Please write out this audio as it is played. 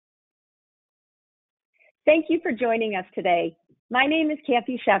Thank you for joining us today. My name is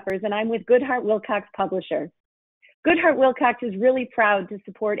Kathy Sheffers, and I'm with Goodheart-Willcox Publisher. Goodheart-Willcox is really proud to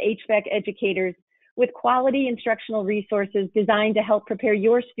support HVAC educators with quality instructional resources designed to help prepare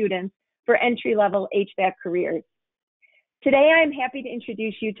your students for entry-level HVAC careers. Today, I am happy to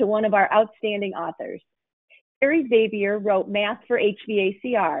introduce you to one of our outstanding authors. Gary Xavier wrote Math for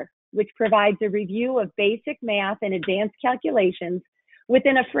HVACR, which provides a review of basic math and advanced calculations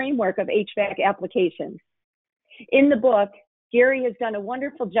within a framework of HVAC applications. In the book, Gary has done a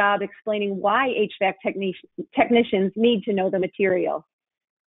wonderful job explaining why HVAC technicians need to know the material.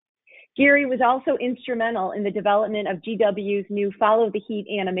 Gary was also instrumental in the development of GW's new Follow the Heat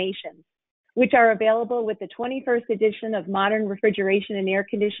animations, which are available with the 21st edition of Modern Refrigeration and Air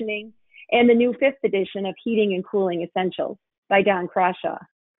Conditioning and the new 5th edition of Heating and Cooling Essentials by Don Crawshaw.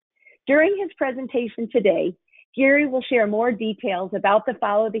 During his presentation today, Gary will share more details about the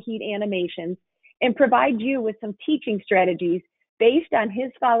Follow the Heat animations and provide you with some teaching strategies based on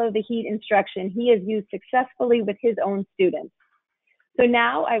his Follow the Heat instruction he has used successfully with his own students. So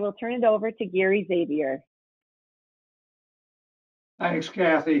now I will turn it over to Gary Xavier. Thanks,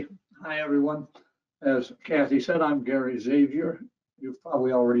 Kathy. Hi, everyone. As Kathy said, I'm Gary Xavier. You've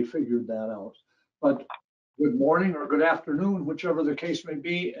probably already figured that out. But good morning or good afternoon, whichever the case may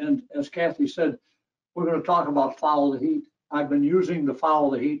be. And as Kathy said, we're going to talk about Follow the Heat. I've been using the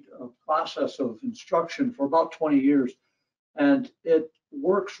Follow the Heat process of instruction for about 20 years, and it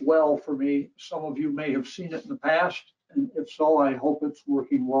works well for me. Some of you may have seen it in the past, and if so, I hope it's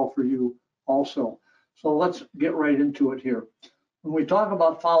working well for you also. So let's get right into it here. When we talk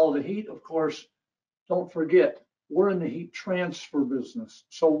about Follow the Heat, of course, don't forget, we're in the heat transfer business.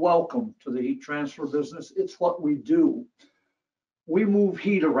 So welcome to the heat transfer business. It's what we do. We move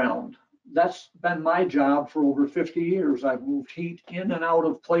heat around. That's been my job for over 50 years. I've moved heat in and out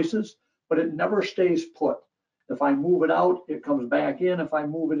of places, but it never stays put. If I move it out, it comes back in. If I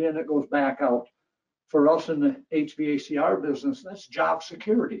move it in, it goes back out. For us in the HVACR business, that's job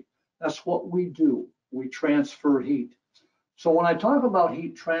security. That's what we do. We transfer heat. So when I talk about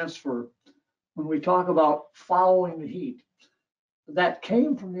heat transfer, when we talk about following the heat, that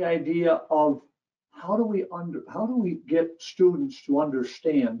came from the idea of how do we get students to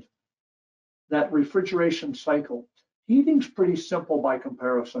understand that refrigeration cycle. Heating's pretty simple by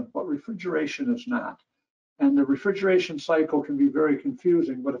comparison, but refrigeration is not. And the refrigeration cycle can be very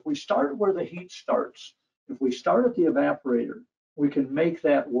confusing, but if we start where the heat starts, if we start at the evaporator, we can make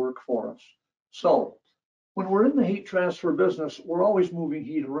that work for us. So when we're in the heat transfer business, we're always moving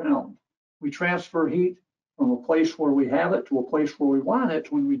heat around. We transfer heat from a place where we have it to a place where we want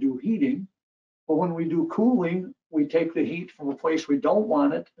it when we do heating. But when we do cooling, we take the heat from a place we don't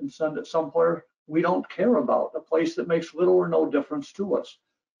want it and send it somewhere we don't care about, a place that makes little or no difference to us.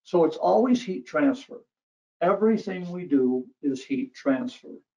 So it's always heat transfer. Everything we do is heat transfer.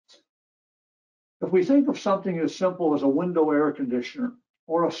 If we think of something as simple as a window air conditioner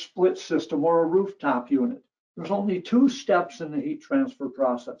or a split system or a rooftop unit, there's only 2 steps in the heat transfer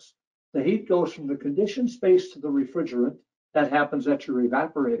process. The heat goes from the conditioned space to the refrigerant. That happens at your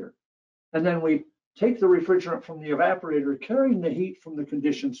evaporator. And then we take the refrigerant from the evaporator, carrying the heat from the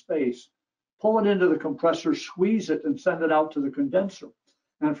conditioned space, pull it into the compressor, squeeze it, and send it out to the condenser.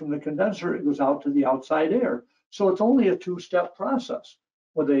 And from the condenser, it goes out to the outside air. So it's only a 2-step process.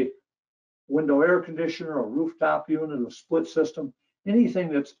 With a window air conditioner, a rooftop unit, a split system,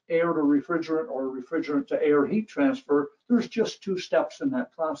 anything that's air to refrigerant or refrigerant to air heat transfer, there's just 2 steps in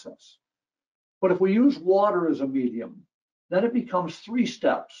that process. But if we use water as a medium, then it becomes 3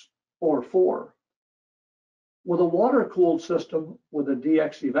 steps or 4. With a water-cooled system with a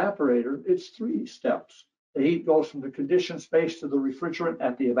DX evaporator, it's 3 steps. The heat goes from the conditioned space to the refrigerant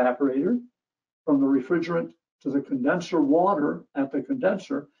at the evaporator, from the refrigerant to the condenser water at the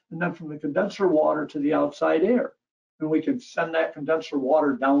condenser, and then from the condenser water to the outside air. And we can send that condenser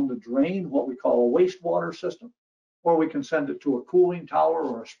water down the drain, what we call a wastewater system, or we can send it to a cooling tower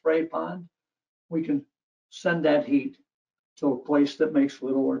or a spray pond. We can send that heat to a place that makes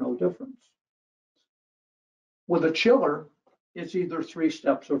little or no difference. With a chiller, it's either 3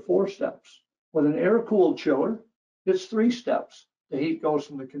 steps or 4 steps. With an air-cooled chiller, it's 3 steps. The heat goes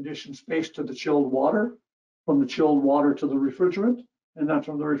from the conditioned space to the chilled water, from the chilled water to the refrigerant, and then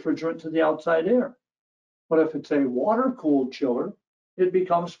from the refrigerant to the outside air. But if it's a water-cooled chiller, it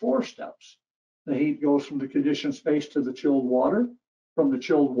becomes 4 steps. The heat goes from the conditioned space to the chilled water, from the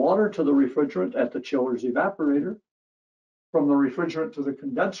chilled water to the refrigerant at the chiller's evaporator, from the refrigerant to the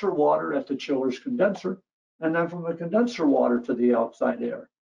condenser water at the chiller's condenser, and then from the condenser water to the outside air.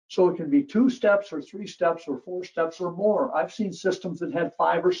 So it can be 2 steps or 3 steps or 4 steps or more. I've seen systems that had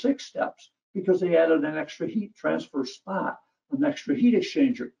 5 or 6 steps. because they added an extra heat transfer spot, an extra heat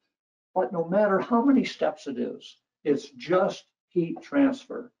exchanger. But no matter how many steps it is, it's just heat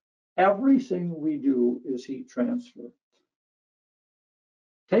transfer. Everything we do is heat transfer.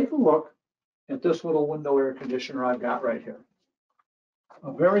 Take a look at this little window air conditioner I've got right here.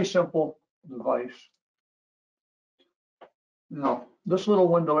 A very simple device. Now, this little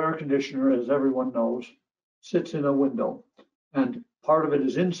window air conditioner, as everyone knows, sits in a window, and part of it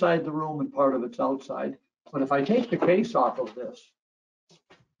is inside the room and part of it's outside. But if I take the case off of this,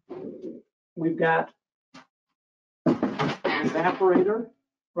 we've got an evaporator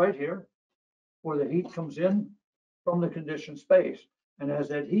right here where the heat comes in from the conditioned space. And as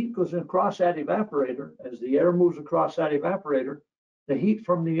that heat goes across that evaporator, as the air moves across that evaporator, the heat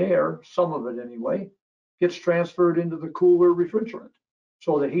from the air, some of it anyway, gets transferred into the cooler refrigerant.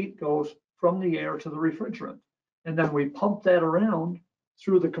 So the heat goes from the air to the refrigerant. And then we pump that around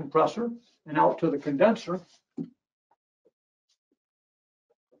through the compressor and out to the condenser.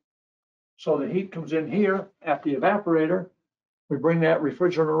 So the heat comes in here at the evaporator. We bring that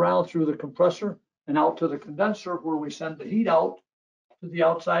refrigerant around through the compressor and out to the condenser where we send the heat out to the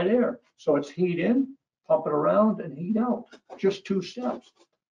outside air. So it's heat in, pump it around, and heat out. Just 2 steps,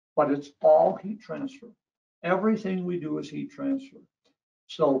 but it's all heat transfer. Everything we do is heat transfer.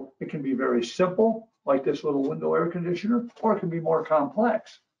 So it can be very simple, like this little window air conditioner, or it can be more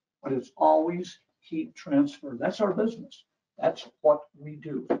complex, but it's always heat transfer. That's our business. That's what we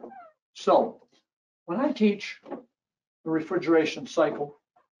do. So when I teach the refrigeration cycle,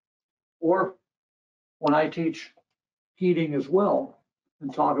 or when I teach heating as well,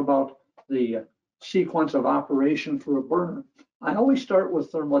 and talk about the sequence of operation for a burner, I always start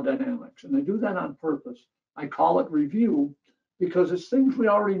with thermodynamics, and I do that on purpose. I call it review because it's things we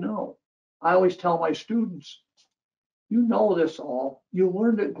already know. I always tell my students, you know this all, you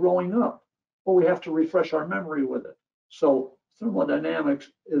learned it growing up, but we have to refresh our memory with it. So thermodynamics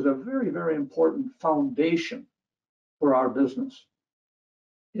is a very, very important foundation for our business.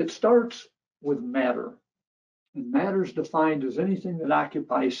 It starts with matter. And matter is defined as anything that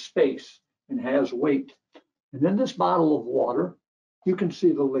occupies space and has weight. And in this bottle of water, you can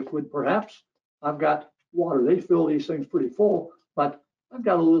see the liquid perhaps. I've got water. They fill these things pretty full, but I've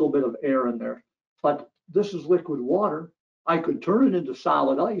got a little bit of air in there. But this is liquid water. I could turn it into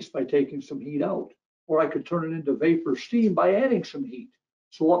solid ice by taking some heat out, or I could turn it into vapor steam by adding some heat.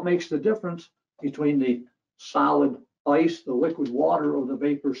 So what makes the difference between the solid ice, the liquid water, or the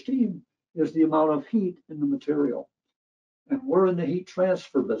vapor steam is the amount of heat in the material. And we're in the heat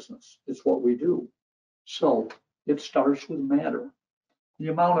transfer business. It's what we do. So it starts with matter. The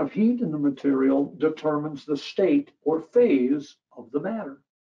amount of heat in the material determines the state or phase of the matter.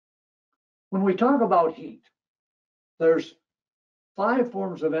 When we talk about heat, there's 5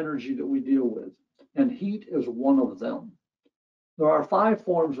 forms of energy that we deal with, and heat is one of them. There are 5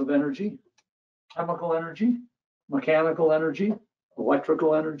 forms of energy: chemical energy, mechanical energy,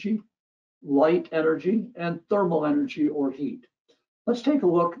 electrical energy, light energy, and thermal energy or heat. Let's take a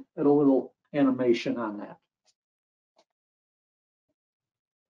look at a little animation on that.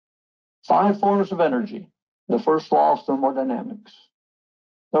 5 forms of energy, the first law of thermodynamics.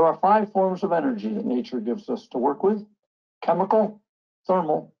 There are 5 forms of energy that nature gives us to work with: chemical,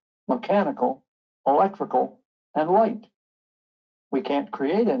 thermal, mechanical, electrical, and light. We can't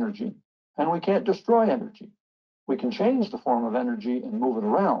create energy, and we can't destroy energy. We can change the form of energy and move it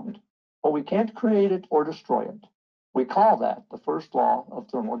around, but we can't create it or destroy it. We call that the first law of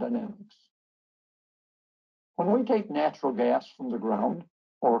thermodynamics. When we take natural gas from the ground,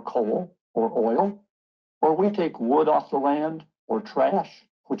 or coal, or oil, or we take wood off the land, or trash,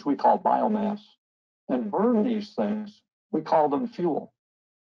 which we call biomass, and burn these things, we call them fuel.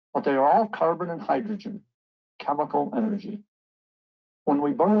 But they are all carbon and hydrogen, chemical energy. When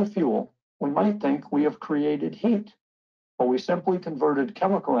we burn fuel, we might think we have created heat, but we simply converted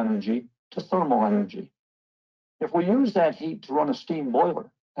chemical energy to thermal energy. If we use that heat to run a steam boiler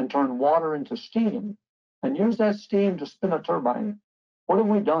and turn water into steam, and use that steam to spin a turbine, what have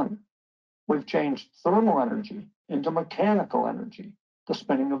we done? We've changed thermal energy into mechanical energy, the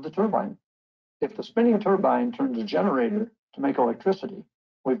spinning of the turbine. If the spinning turbine turns a generator to make electricity,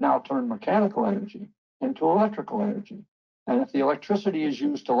 we've now turned mechanical energy into electrical energy. And if the electricity is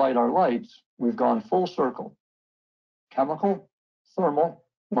used to light our lights, we've gone full circle. Chemical, thermal,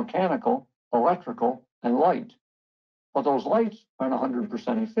 mechanical, electrical, and light. But those lights aren't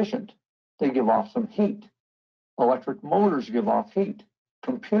 100% efficient. They give off some heat. Electric motors give off heat.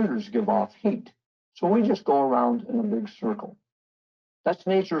 Computers give off heat. So we just go around in a big circle. That's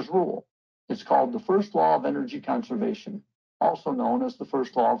nature's rule. It's called the first law of energy conservation, also known as the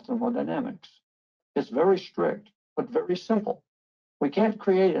first law of thermodynamics. It's very strict, but very simple. We can't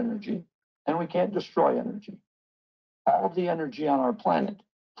create energy, and we can't destroy energy. All of the energy on our planet,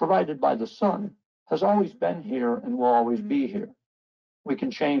 provided by the sun, has always been here and will always be here. We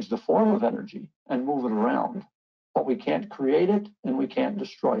can change the form of energy and move it around, but we can't create it and we can't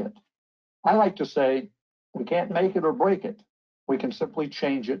destroy it. I like to say, we can't make it or break it. We can simply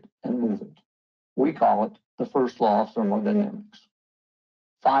change it and move it. We call it the first law of thermodynamics.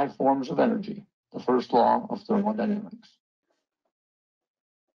 5 forms of energy, the first law of thermodynamics.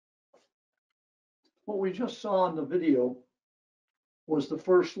 What we just saw in the video was the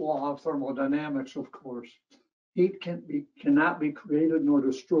first law of thermodynamics, of course. Heat cannot be created nor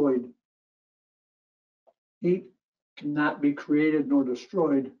destroyed. Heat cannot be created nor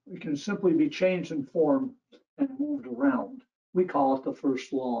destroyed. It can simply be changed in form and moved around. We call it the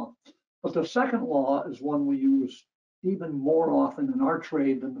first law. But the second law is one we use even more often in our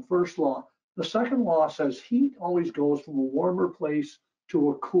trade than the first law. The second law says heat always goes from a warmer place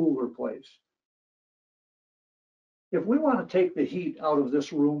to a cooler place. If we want to take the heat out of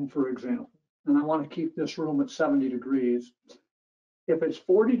this room, for example, and I want to keep this room at 70 degrees, if it's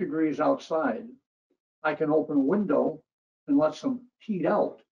 40 degrees outside, I can open a window and let some heat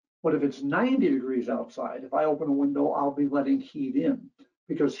out. But if it's 90 degrees outside, if I open a window, I'll be letting heat in,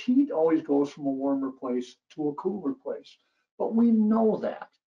 because heat always goes from a warmer place to a cooler place. But we know that.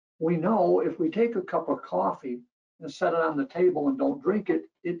 We know if we take a cup of coffee and set it on the table and don't drink it,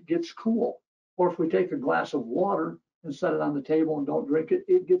 it gets cool. Or if we take a glass of water and set it on the table and don't drink it,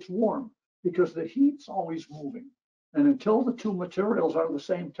 it gets warm, because the heat's always moving. And until the two materials are the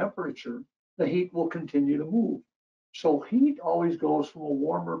same temperature, the heat will continue to move. So heat always goes from a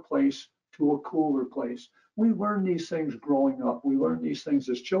warmer place to a cooler place. We learn these things growing up. We learn these things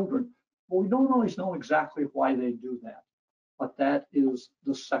as children, but we don't always know exactly why they do that. But that is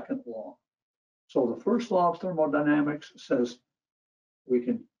the second law. So the first law of thermodynamics says we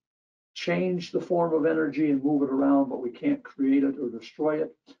can change the form of energy and move it around, but we can't create it or destroy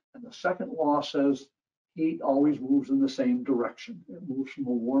it. And the second law says heat always moves in the same direction. It moves from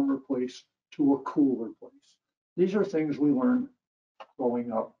a warmer place to a cooler place. These are things we learn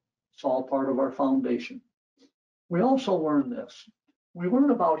growing up. It's all part of our foundation. We also learn this. We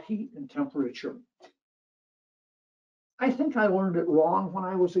learn about heat and temperature. I think I learned it wrong when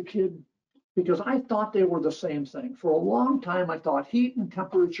I was a kid, because I thought they were the same thing. For a long time, I thought heat and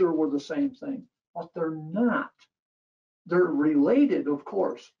temperature were the same thing, but they're not. They're related, of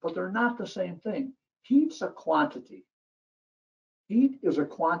course, but they're not the same thing. Heat's a quantity. Heat is a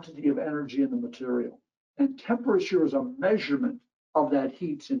quantity of energy in the material, and temperature is a measurement of that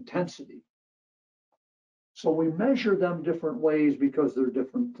heat's intensity. So we measure them different ways because they're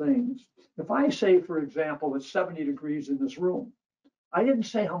different things. If I say, for example, it's 70 degrees in this room, I didn't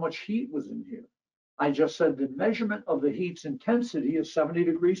say how much heat was in here. I just said the measurement of the heat's intensity is 70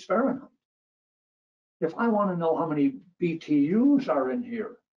 degrees Fahrenheit. If I want to know how many BTUs are in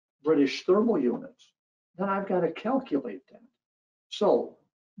here, British thermal units, then I've got to calculate that. So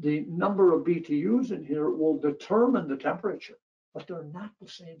the number of BTUs in here will determine the temperature, but they're not the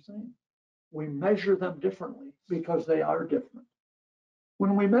same thing. We measure them differently because they are different.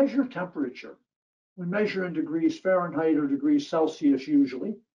 When we measure temperature, we measure in degrees Fahrenheit or degrees Celsius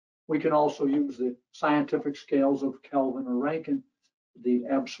usually. We can also use the scientific scales of Kelvin or Rankine, the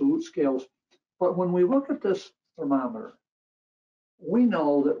absolute scales. But when we look at this thermometer, we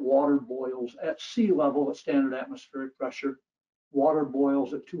know that water boils at sea level at standard atmospheric pressure. Water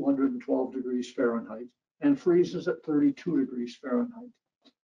boils at 212 degrees Fahrenheit and freezes at 32 degrees Fahrenheit.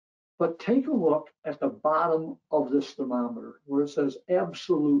 But take a look at the bottom of this thermometer where it says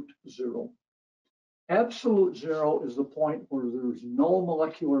absolute zero. Absolute zero is the point where there's no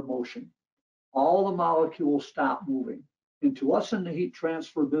molecular motion. All the molecules stop moving. And to us in the heat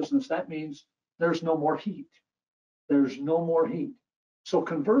transfer business, that means there's no more heat. There's no more heat. So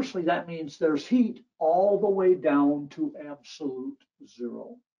conversely, that means there's heat all the way down to absolute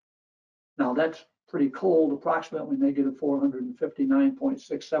zero. Now that's pretty cold, approximately negative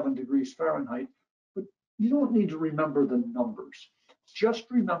 459.67 degrees Fahrenheit, but you don't need to remember the numbers. Just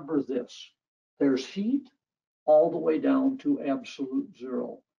remember this. There's heat all the way down to absolute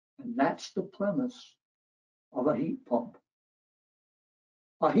zero. And that's the premise of a heat pump.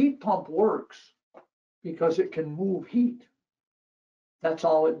 A heat pump works because it can move heat. That's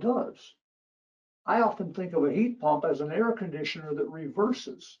all it does. I often think of a heat pump as an air conditioner that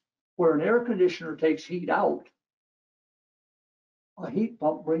reverses. Where an air conditioner takes heat out, a heat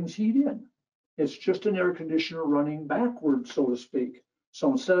pump brings heat in. It's just an air conditioner running backwards, so to speak.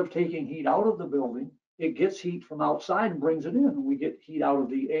 So instead of taking heat out of the building, it gets heat from outside and brings it in. We get heat out of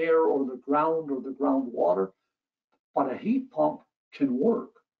the air or the groundwater. But a heat pump can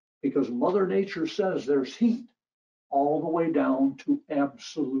work because Mother Nature says there's heat all the way down to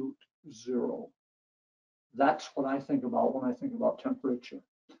absolute zero. That's what I think about when I think about temperature.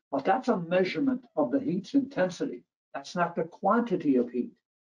 But that's a measurement of the heat's intensity. That's not the quantity of heat.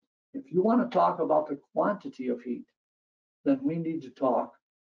 If you want to talk about the quantity of heat, then we need to talk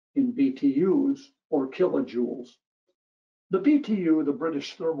in BTUs or kilojoules. The BTU, the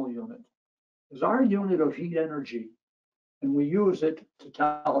British thermal unit, is our unit of heat energy, and we use it to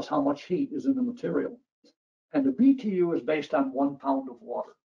tell us how much heat is in the material. And the BTU is based on 1 pound of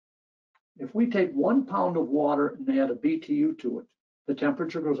water. If we take 1 pound of water and add a BTU to it, the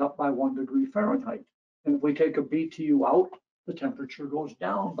temperature goes up by 1 degree Fahrenheit. And if we take a BTU out, the temperature goes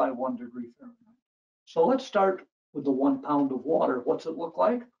down by 1 degree Fahrenheit. So let's start with the 1 pound of water. What's it look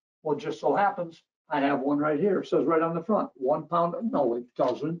like? Well, it just so happens I have one right here. It says right on the front, 1 pound. No, it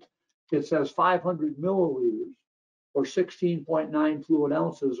doesn't. It says 500 milliliters or 16.9 fluid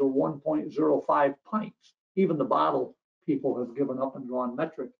ounces or 1.05 pints. Even the bottle people have given up and gone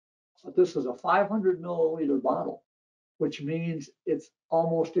metric. But this is a 500 milliliter bottle, which means it's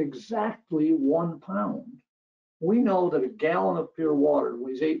almost exactly 1 pound. We know that a gallon of pure water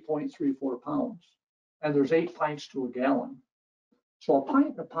weighs 8.34 pounds, and there's 8 pints to a gallon. So a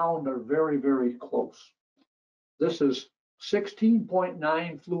pint and a pound are very, very close. This is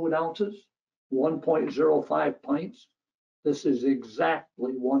 16.9 fluid ounces, 1.05 pints. This is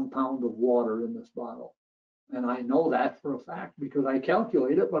exactly 1 pound of water in this bottle. And I know that for a fact because I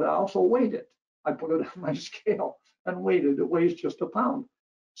calculate it, but I also weighed it. I put it on my scale and weighed it. It weighs just a pound.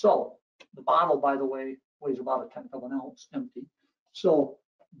 So the bottle, by the way, weighs about 1/10 of an ounce empty. So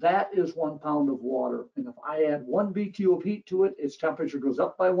that is 1 pound of water. And if I add 1 BTU of heat to it, its temperature goes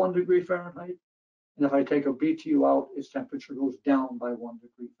up by 1 degree Fahrenheit. And if I take a BTU out, its temperature goes down by 1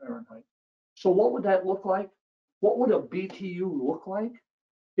 degree Fahrenheit. So what would that look like? What would a BTU look like?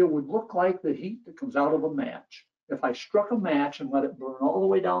 It would look like the heat that comes out of a match. If I struck a match and let it burn all the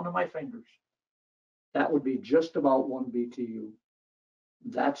way down to my fingers, that would be just about 1 BTU.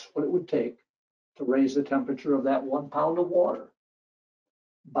 That's what it would take to raise the temperature of that 1 pound of water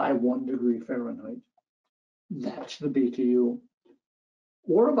by 1 degree Fahrenheit. That's the BTU.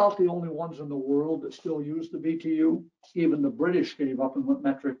 We're about the only ones in the world that still use the BTU. Even the British gave up and went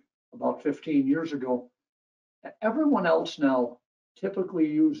metric about 15 years ago. Everyone else now typically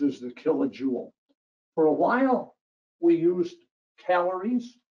uses the kilojoule. For a while, we used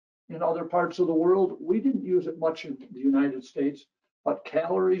calories in other parts of the world. We didn't use it much in the United States, but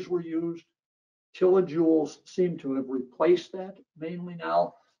calories were used. Kilojoules seem to have replaced that mainly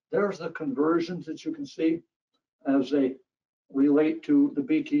now. There's the conversions that you can see as they relate to the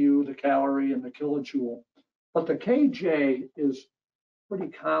BTU, the calorie, and the kilojoule. But the KJ is pretty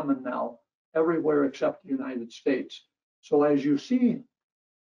common now everywhere except the United States. So as you see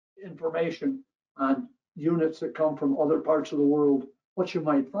information on units that come from other parts of the world, what you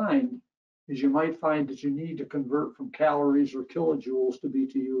might find is you might find that you need to convert from calories or kilojoules to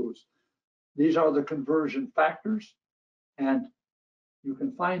BTUs. These are the conversion factors, and you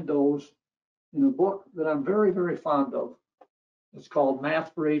can find those in a book that I'm very, very fond of. It's called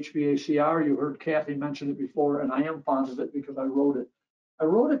Math for HVACR. You heard Kathy mention it before, and I am fond of it because I wrote it. I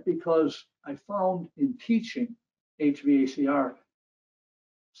wrote it because I found in teaching HVACR,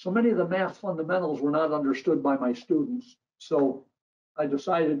 so many of the math fundamentals were not understood by my students. So I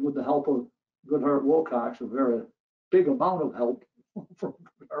decided with the help of Goodheart-Willcox, a very big amount of help from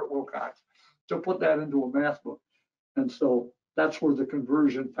Goodheart-Willcox, to put that into a math book. And so that's where the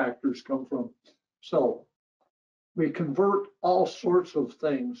conversion factors come from. So we convert all sorts of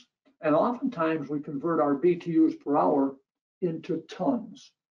things, and oftentimes we convert our BTUs per hour into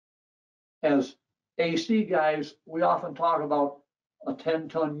tons. As AC guys, we often talk about a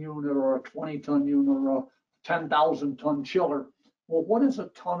 10-ton unit or a 20-ton unit or a 10,000-ton chiller. Well, what is a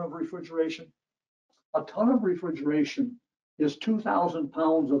ton of refrigeration? A ton of refrigeration is 2,000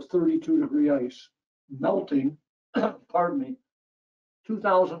 pounds of 32-degree ice melting, pardon me,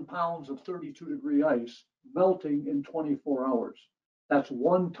 2,000 pounds of 32-degree ice melting in 24 hours. That's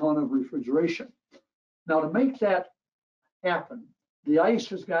 1 ton of refrigeration. Now, to make that happen, the ice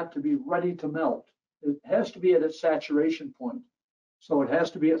has got to be ready to melt. It has to be at its saturation point. So it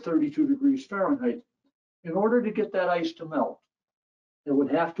has to be at 32 degrees Fahrenheit. In order to get that ice to melt, it would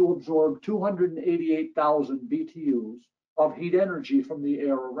have to absorb 288,000 BTUs of heat energy from the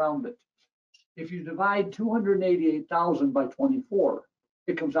air around it. If you divide 288,000 by 24,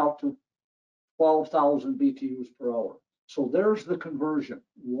 it comes out to 12,000 BTUs per hour. So there's the conversion,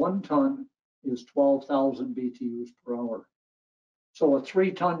 1 ton is 12,000 BTUs per hour. So a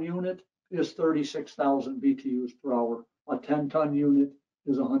 3-ton unit is 36,000 BTUs per hour. A 10-ton unit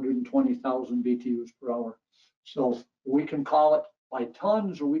is 120,000 BTUs per hour. So we can call it by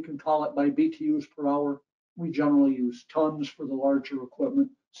tons or we can call it by BTUs per hour. We generally use tons for the larger equipment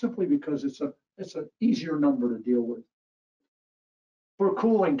simply because it's an easier number to deal with. For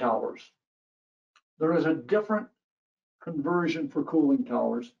cooling towers, there is a different conversion for cooling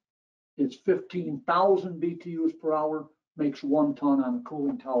towers. It's 15,000 BTUs per hour, makes 1 ton on a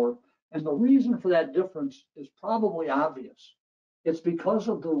cooling tower. And the reason for that difference is probably obvious. It's because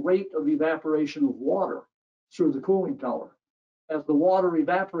of the rate of evaporation of water through the cooling tower. As the water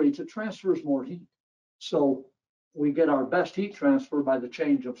evaporates, it transfers more heat. So we get our best heat transfer by the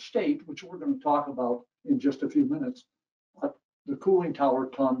change of state, which we're going to talk about in just a few minutes. But the cooling tower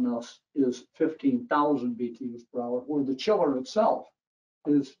ton is 15,000 BTUs per hour, where the chiller itself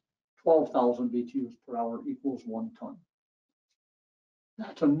is 12,000 BTUs per hour equals 1 ton.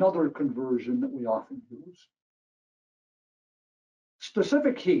 That's another conversion that we often use.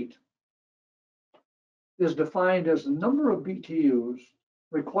 Specific heat is defined as the number of BTUs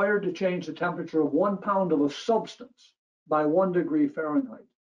required to change the temperature of 1 pound of a substance by 1 degree Fahrenheit.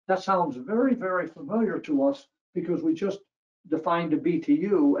 That sounds very, very familiar to us because we just defined a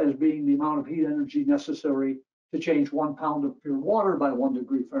BTU as being the amount of heat energy necessary to change 1 pound of pure water by 1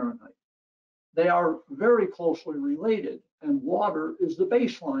 degree Fahrenheit. They are very closely related, and water is the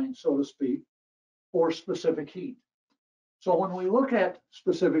baseline, so to speak, for specific heat. So when we look at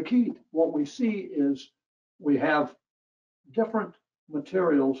specific heat, what we see is we have different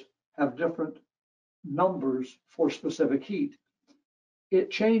materials have different numbers for specific heat. It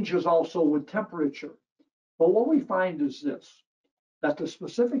changes also with temperature. But what we find is this, that the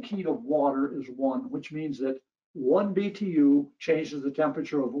specific heat of water is 1, which means that 1 BTU changes the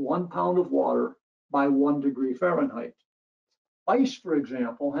temperature of 1 pound of water by 1 degree Fahrenheit. Ice, for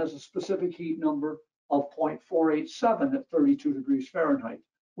example, has a specific heat number of 0.487 at 32 degrees Fahrenheit.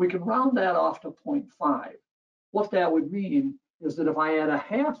 We can round that off to 0.5. What that would mean is that if I add a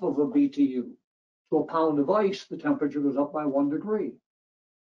half of a BTU to a pound of ice, the temperature goes up by 1 degree.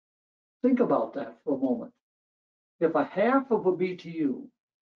 Think about that for a moment. If a half of a BTU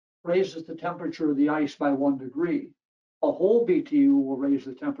raises the temperature of the ice by 1 degree, a whole BTU will raise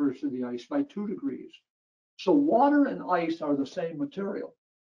the temperature of the ice by 2 degrees. So water and ice are the same material,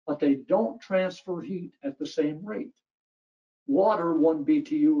 but they don't transfer heat at the same rate. Water, 1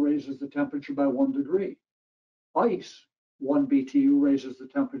 BTU raises the temperature by 1 degree. Ice, 1 BTU raises the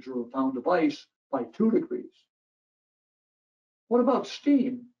temperature of a pound of ice by 2 degrees. What about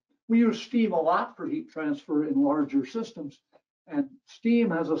steam? We use steam a lot for heat transfer in larger systems, and steam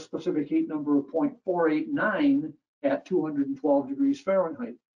has a specific heat number of 0.489 at 212 degrees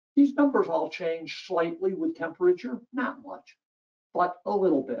Fahrenheit. These numbers all change slightly with temperature, not much, but a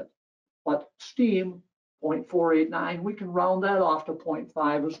little bit. But steam, 0.489, we can round that off to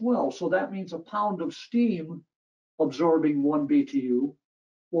 0.5 as well. So that means a pound of steam absorbing 1 BTU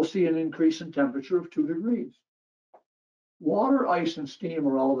will see an increase in temperature of 2 degrees. Water, ice, and steam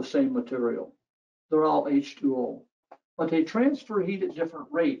are all the same material. They're all H2O, but they transfer heat at different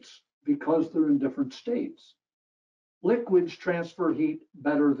rates because they're in different states. Liquids transfer heat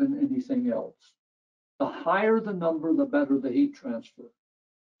better than anything else. The higher the number, the better the heat transfer.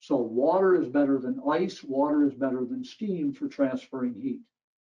 So water is better than ice, water is better than steam for transferring heat.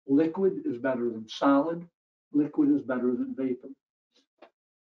 Liquid is better than solid, liquid is better than vapor.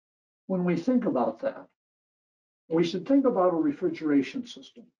 When we think about that, we should think about a refrigeration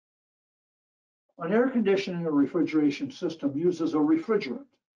system. An air conditioning or refrigeration system uses a refrigerant,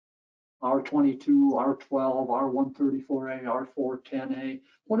 R22, R12, R134A, R410A,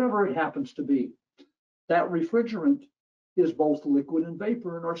 whatever it happens to be. That refrigerant is both liquid and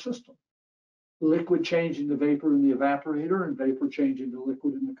vapor in our system. Liquid changing to vapor in the evaporator and vapor changing to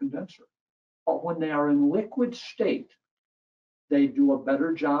liquid in the condenser. But when they are in liquid state, they do a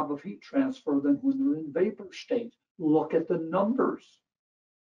better job of heat transfer than when they're in vapor state. Look at the numbers.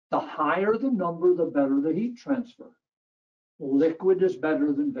 The higher the number, the better the heat transfer. Liquid is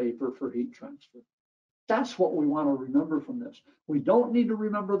better than vapor for heat transfer. That's what we want to remember from this. We don't need to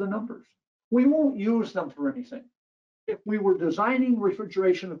remember the numbers. We won't use them for anything. If we were designing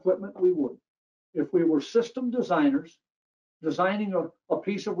refrigeration equipment, we would. If we were system designers, designing a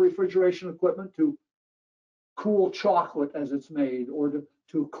piece of refrigeration equipment to cool chocolate as it's made, or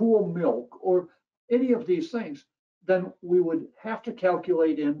to cool milk, or any of these things, then we would have to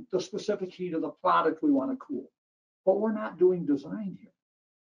calculate in the specific heat of the product we want to cool. But we're not doing design here.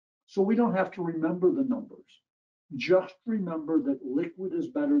 So we don't have to remember the numbers. Just remember that liquid is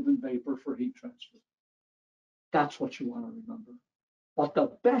better than vapor for heat transfer. That's what you want to remember. But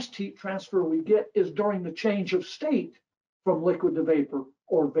the best heat transfer we get is during the change of state from liquid to vapor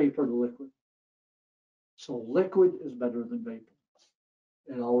or vapor to liquid. So liquid is better than vapor.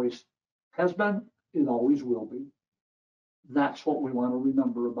 It always has been, it always will be. That's what we want to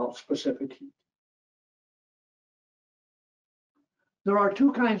remember about specific heat. There are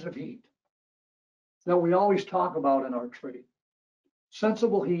two kinds of heat that we always talk about in our trade: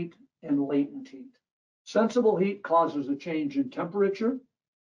 sensible heat and latent heat. Sensible heat causes a change in temperature,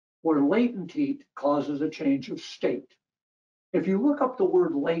 where latent heat causes a change of state. If you look up the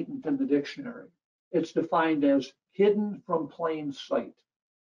word latent in the dictionary, it's defined as hidden from plain sight.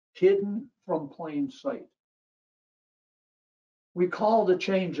 Hidden from plain sight. We call the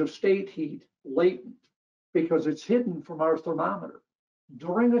change of state heat latent because it's hidden from our thermometer.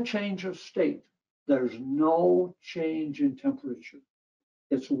 During a change of state, there's no change in temperature.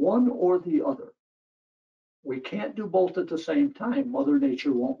 It's one or the other. We can't do both at the same time. Mother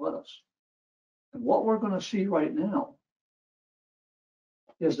Nature won't let us. And what we're going to see right now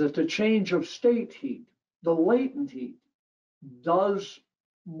is that the change of state heat, the latent heat, does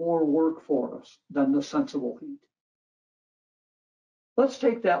more work for us than the sensible heat. Let's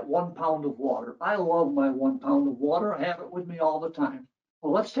take that 1 pound of water. I love my 1 pound of water. I have it with me all the time.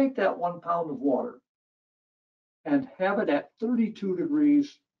 Well, let's take that 1 pound of water and have it at 32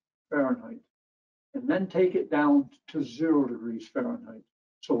 degrees Fahrenheit, and then take it down to 0 degrees Fahrenheit.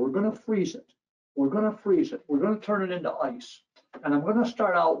 So we're going to freeze it. We're going to freeze it. We're going to turn it into ice. And I'm going to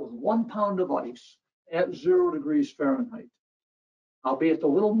start out with 1 pound of ice at 0 degrees Fahrenheit. I'll be at the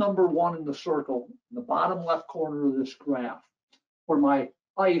little number 1 in the circle in the bottom left corner of this graph, where my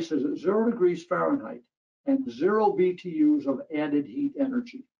ice is at 0 degrees Fahrenheit and 0 BTUs of added heat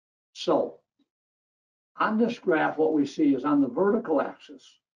energy. So on this graph, what we see is on the vertical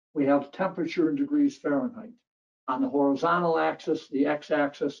axis, we have temperature in degrees Fahrenheit. On the horizontal axis, the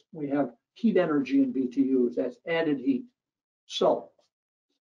x-axis, we have heat energy in BTUs. That's added heat. So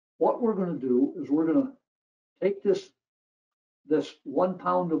what we're going to do is we're going to take this 1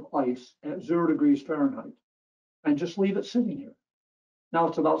 pound of ice at 0 degrees Fahrenheit and just leave it sitting here. Now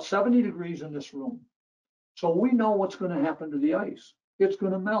it's about 70 degrees in this room. So we know what's going to happen to the ice. It's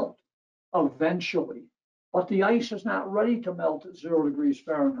going to melt eventually. But the ice is not ready to melt at 0 degrees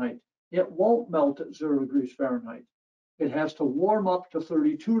Fahrenheit. It won't melt at 0 degrees Fahrenheit. It has to warm up to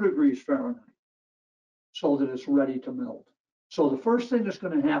 32 degrees Fahrenheit so that it's ready to melt. So the first thing that's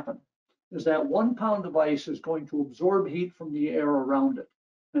going to happen is that 1 pound of ice is going to absorb heat from the air around it.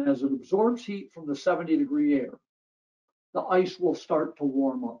 And as it absorbs heat from the 70-degree air, the ice will start to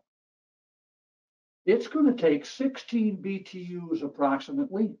warm up. It's going to take 16 BTUs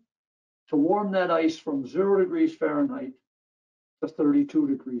approximately to warm that ice from 0 degrees Fahrenheit to 32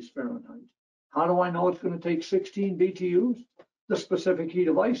 degrees Fahrenheit. How do I know it's going to take 16 BTUs? The specific heat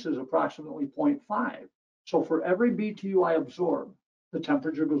of ice is approximately 0.5. So for every BTU I absorb, the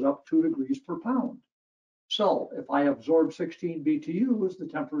temperature goes up 2 degrees per pound. So if I absorb 16 BTUs, the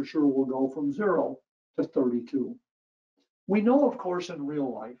temperature will go from 0 to 32. We know, of course, in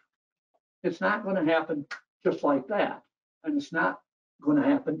real life, it's not going to happen just like that. And it's not going to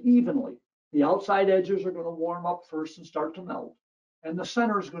happen evenly. The outside edges are going to warm up first and start to melt. And the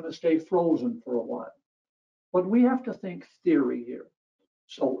center is going to stay frozen for a while. But we have to think theory here.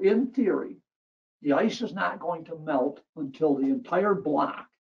 So in theory, the ice is not going to melt until the entire block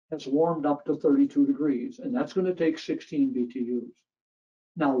has warmed up to 32 degrees. And that's going to take 16 BTUs.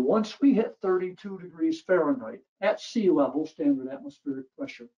 Now, once we hit 32 degrees Fahrenheit at sea level, standard atmospheric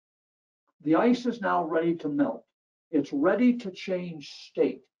pressure, the ice is now ready to melt. It's ready to change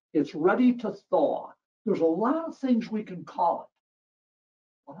state. It's ready to thaw. There's a lot of things we can call it.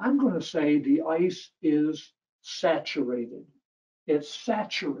 But I'm going to say the ice is saturated. It's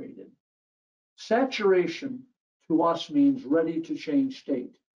saturated. Saturation to us means ready to change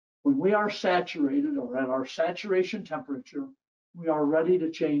state. When we are saturated or at our saturation temperature, we are ready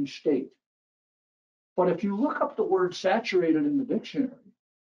to change state. But if you look up the word saturated in the dictionary,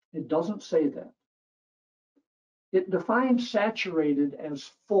 it doesn't say that. It defines saturated as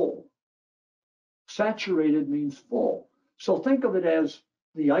full. Saturated means full. So think of it as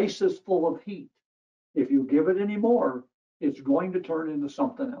the ice is full of heat. If you give it any more, it's going to turn into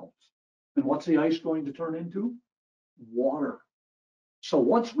something else. And what's the ice going to turn into? Water. So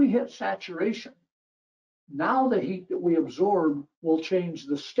once we hit saturation, now the heat that we absorb will change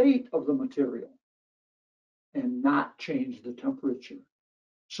the state of the material and not change the temperature.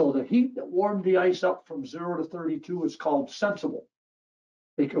 So the heat that warmed the ice up from 0 to 32 is called sensible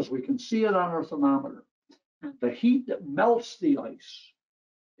because we can see it on our thermometer. The heat that melts the ice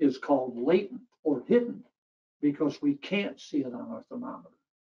is called latent or hidden because we can't see it on our thermometer.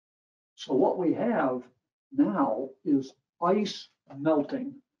 So what we have now is ice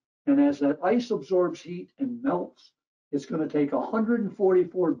melting. And as that ice absorbs heat and melts, it's going to take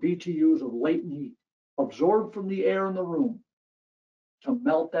 144 BTUs of latent heat absorbed from the air in the room to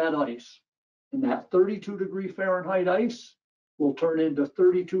melt that ice. And that 32 degree Fahrenheit ice will turn into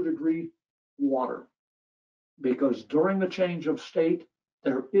 32 degree water. Because during the change of state,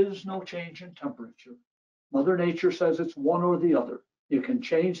 there is no change in temperature. Mother Nature says it's one or the other. You can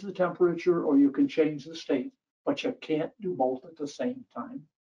change the temperature or you can change the state, but you can't do both at the same time.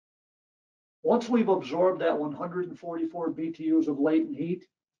 Once we've absorbed that 144 BTUs of latent heat,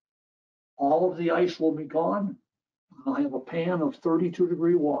 all of the ice will be gone. I'll have a pan of 32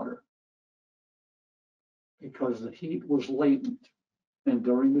 degree water because the heat was latent. And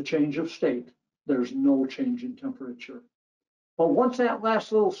during the change of state, there's no change in temperature. But once that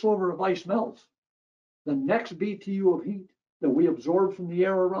last little sliver of ice melts, the next BTU of heat that we absorb from the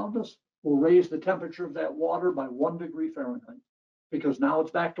air around us will raise the temperature of that water by 1 degree Fahrenheit. Because now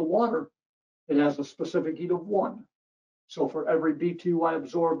it's back to water, it has a specific heat of 1. So for every BTU I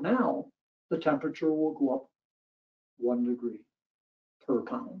absorb now, the temperature will go up 1 degree per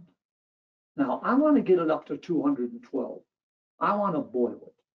pound. Now I want to get it up to 212. I want to boil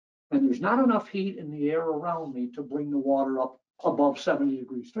it. And there's not enough heat in the air around me to bring the water up above 70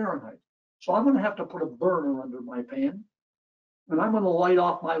 degrees Fahrenheit. So I'm going to have to put a burner under my pan. And I'm going to light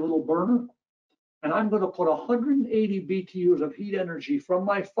off my little burner. And I'm going to put 180 BTUs of heat energy from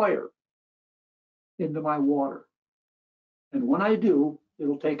my fire into my water. And when I do,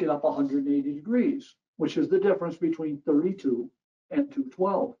 it'll take it up 180 degrees, which is the difference between 32 and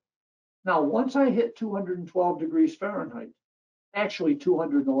 212. Now, once I hit 212 degrees Fahrenheit, actually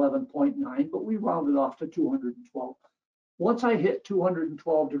 211.9, but we rounded off to 212. Once I hit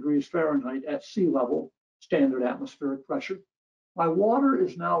 212 degrees Fahrenheit at sea level, standard atmospheric pressure, my water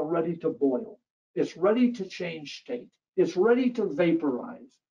is now ready to boil. It's ready to change state. It's ready to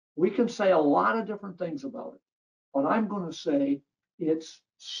vaporize. We can say a lot of different things about it, but I'm going to say it's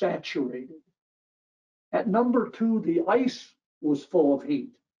saturated. At number 2, the ice was full of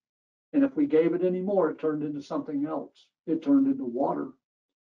heat. And if we gave it any more, it turned into something else. It turned into water.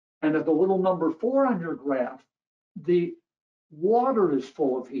 And at the little number 4 on your graph, the water is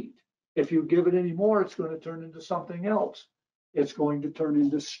full of heat. If you give it any more, it's going to turn into something else. It's going to turn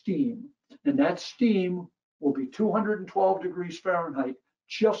into steam. And that steam will be 212 degrees Fahrenheit,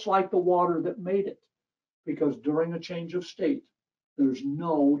 just like the water that made it. Because during a change of state, there's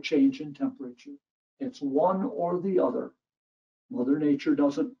no change in temperature. It's one or the other. Mother Nature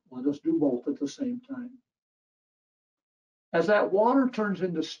doesn't let us do both at the same time. As that water turns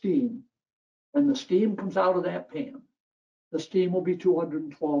into steam, and the steam comes out of that pan, the steam will be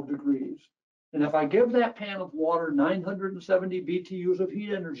 212 degrees. And if I give that pan of water 970 BTUs of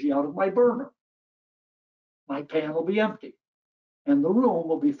heat energy out of my burner, my pan will be empty. And the room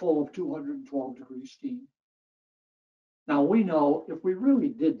will be full of 212 degree steam. Now we know if we really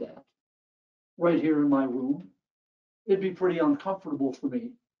did that right here in my room, it'd be pretty uncomfortable for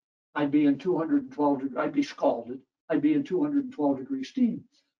me. I'd be in 212 degrees, I'd be scalded. I'd be in 212 degree steam.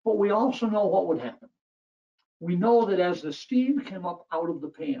 But we also know what would happen. We know that as the steam came up out of the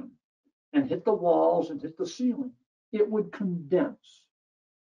pan and hit the walls and hit the ceiling, it would condense.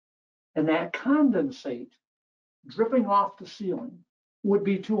 And that condensate dripping off the ceiling would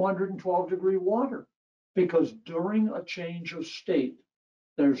be 212 degree water, because during a change of state,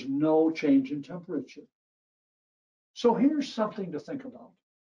 there's no change in temperature. So here's something to think about.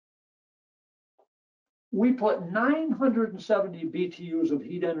 We put 970 BTUs of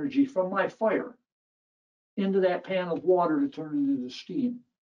heat energy from my fire into that pan of water to turn it into steam.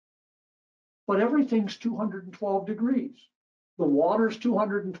 But everything's 212 degrees. The water's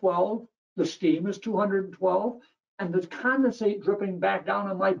 212, the steam is 212, and the condensate dripping back down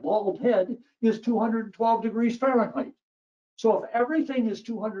on my bald head is 212 degrees Fahrenheit. So if everything is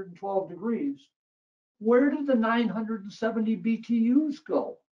 212 degrees, where did the 970 BTUs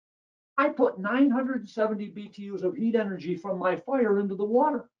go? I put 970 BTUs of heat energy from my fire into the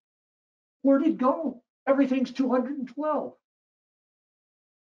water. Where'd it go? Everything's 212.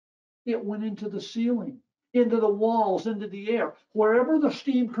 It went into the ceiling, into the walls, into the air. Wherever the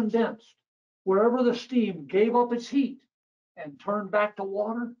steam condensed, wherever the steam gave up its heat and turned back to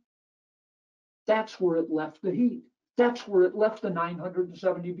water, that's where it left the heat. That's where it left the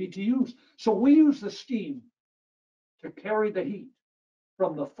 970 BTUs. So we use the steam to carry the heat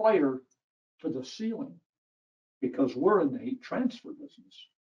from the fire to the ceiling, because we're in the heat transfer business.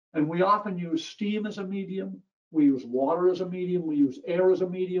 And we often use steam as a medium, we use water as a medium, we use air as a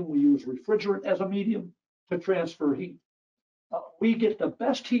medium, we use refrigerant as a medium to transfer heat. We get the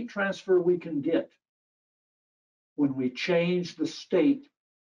best heat transfer we can get when we change the state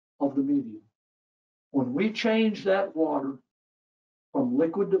of the medium. When we change that water from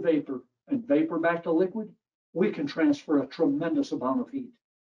liquid to vapor and vapor back to liquid, we can transfer a tremendous amount of heat.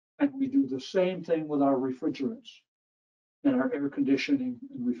 And we do the same thing with our refrigerants and our air conditioning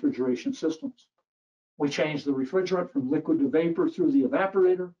and refrigeration systems. We change the refrigerant from liquid to vapor through the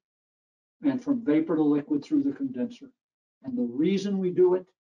evaporator and from vapor to liquid through the condenser. And the reason we do it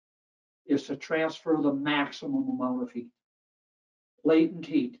is to transfer the maximum amount of heat. Latent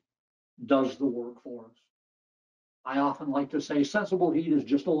heat does the work for us. I often like to say sensible heat is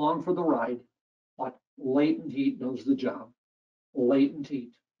just along for the ride, but latent heat does the job. Latent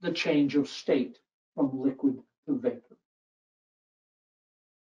heat, the change of state from liquid to vapor.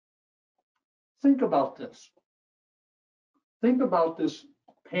 Think about this. Think about this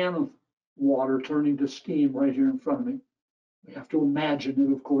pan of water turning to steam right here in front of me. We have to imagine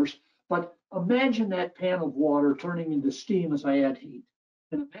it, of course, but imagine that pan of water turning into steam as I add heat.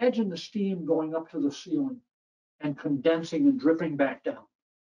 And imagine the steam going up to the ceiling and condensing and dripping back down.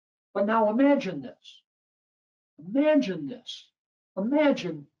 But now imagine this. Imagine this.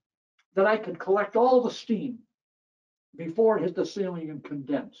 Imagine that I could collect all the steam before it hit the ceiling and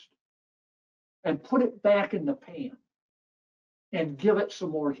condensed and put it back in the pan and give it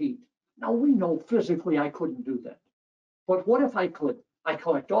some more heat. Now we know physically I couldn't do that. But what if I could? I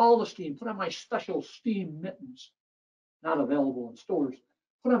collect all the steam, put on my special steam mittens, not available in stores,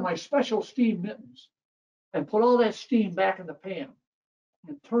 put on my special steam mittens and put all that steam back in the pan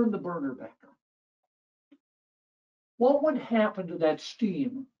and turn the burner back on. What would happen to that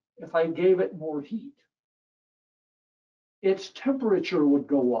steam if I gave it more heat? Its temperature would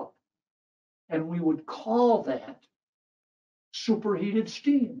go up, and we would call that superheated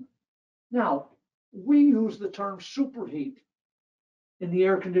steam. Now, we use the term superheat in the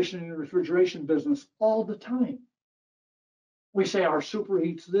air conditioning and refrigeration business all the time. We say our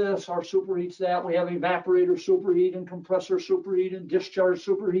superheat's this, our superheat's that. We have evaporator superheat and compressor superheat and discharge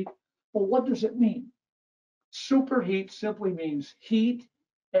superheat. Well, what does it mean? Superheat simply means heat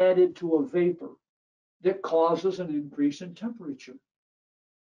added to a vapor that causes an increase in temperature.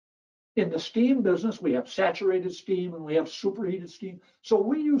 In the steam business, we have saturated steam and we have superheated steam. So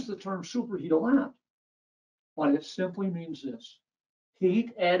we use the term superheat a lot, but it simply means this: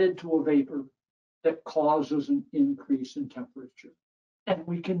 heat added to a vapor that causes an increase in temperature. And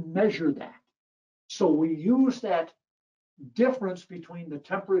we can measure that. So we use that difference between the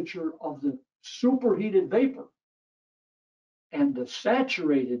temperature of the superheated vapor and the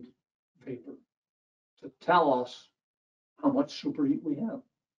saturated vapor to tell us how much superheat we have.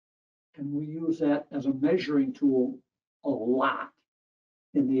 And we use that as a measuring tool a lot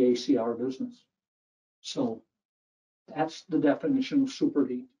in the ACR business. So that's the definition of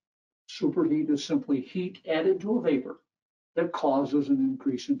superheat. Superheat is simply heat added to a vapor that causes an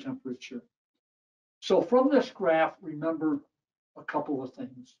increase in temperature. So from this graph, remember a couple of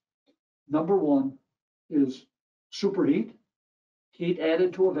things. Number one is superheat, heat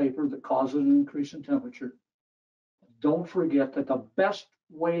added to a vapor that causes an increase in temperature. Don't forget that the best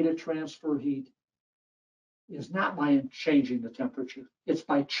way to transfer heat is not by changing the temperature. It's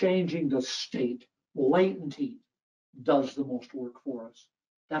by changing the state. Latent heat does the most work for us.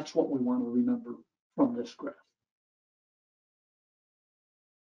 That's what we want to remember from this graph.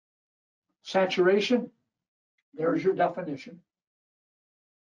 Saturation, there's your definition.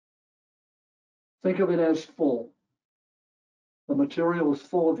 Think of it as full. The material is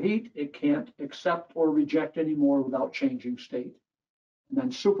full of heat. It can't accept or reject anymore without changing state. And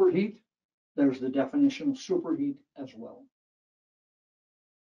then superheat, there's the definition of superheat as well.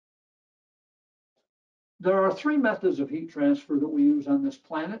 There are three methods of heat transfer that we use on this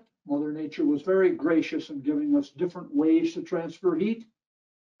planet. Mother Nature was very gracious in giving us different ways to transfer heat: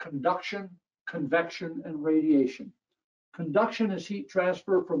 conduction, convection, and radiation. Conduction is heat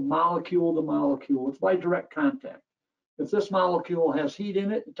transfer from molecule to molecule. It's by direct contact. If this molecule has heat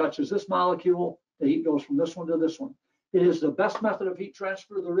in it, it touches this molecule, the heat goes from this one to this one. It is the best method of heat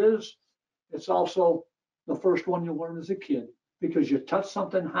transfer there is. It's also the first one you learn as a kid, because you touch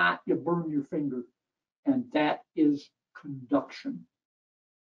something hot, you burn your finger, and that is conduction.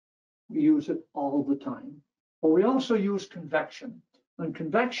 We use it all the time. But we also use convection. And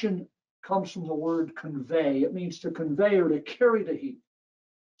convection comes from the word convey. It means to convey or to carry the heat.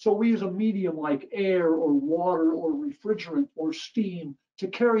 So we use a medium like air or water or refrigerant or steam to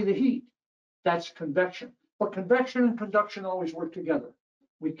carry the heat. That's convection. But convection and conduction always work together.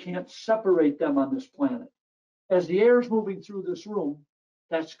 We can't separate them on this planet. As the air is moving through this room,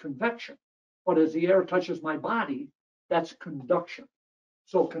 that's convection. But as the air touches my body, that's conduction.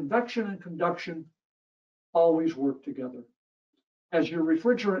 So convection and conduction always work together. As your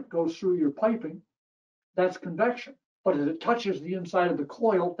refrigerant goes through your piping, that's convection. But as it touches the inside of the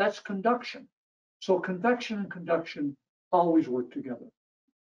coil, that's conduction. So convection and conduction always work together.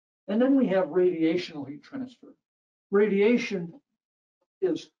 And then we have radiational heat transfer. Radiation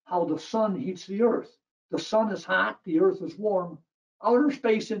is how the sun heats the earth. The sun is hot, the earth is warm. Outer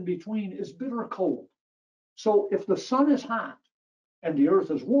space in between is bitter cold. So if the sun is hot and the earth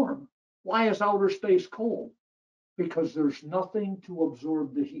is warm, why is outer space cold? Because there's nothing to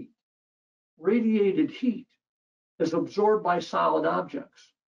absorb the heat. Radiated heat is absorbed by solid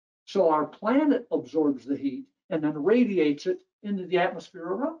objects. So our planet absorbs the heat and then radiates it into the atmosphere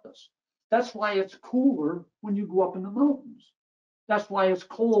around us. That's why it's cooler when you go up in the mountains. That's why it's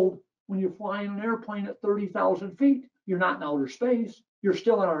cold when you fly in an airplane at 30,000 feet. You're not in outer space. You're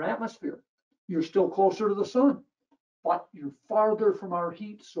still in our atmosphere. You're still closer to the sun, but you're farther from our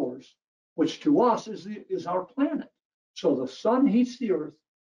heat source, which to us is our planet. So the sun heats the earth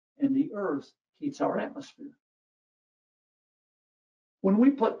and the earth heats our atmosphere. When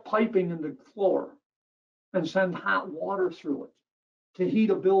we put piping in the floor and send hot water through it to heat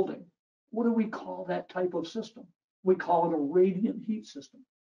a building, what do we call that type of system? We call it a radiant heat system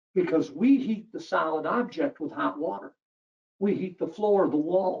because we heat the solid object with hot water. We heat the floor, the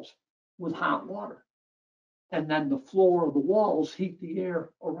walls with hot water. And then the floor of the walls heat the air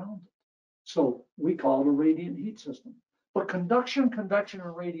around it. So we call it a radiant heat system. But conduction, convection,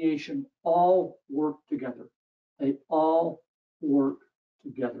 and radiation all work together. They all work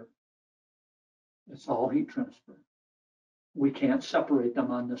together. It's all heat transfer. We can't separate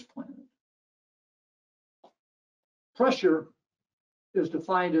them on this planet. Pressure is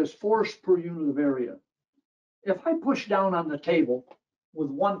defined as force per unit of area. If I push down on the table with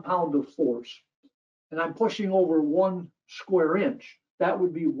 1 pound of force, and I'm pushing over 1 square inch, that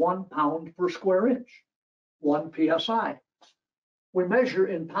would be 1 pound per square inch, 1 psi. We measure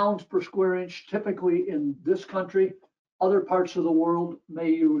in pounds per square inch, typically in this country. Other parts of the world may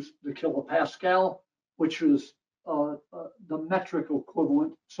use the kilopascal, which is the metric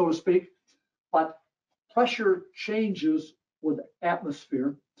equivalent, so to speak. But pressure changes with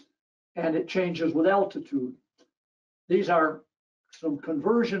atmosphere and it changes with altitude. These are some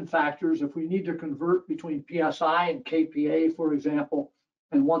conversion factors if we need to convert between PSI and kPa, for example.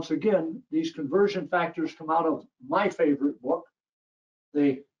 And once again, these conversion factors come out of my favorite book,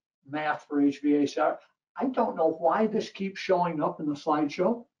 the Math for HVAC. I don't know why this keeps showing up in the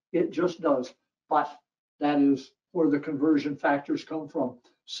slideshow. It just does. But that is where the conversion factors come from.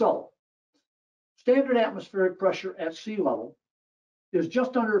 So standard atmospheric pressure at sea level is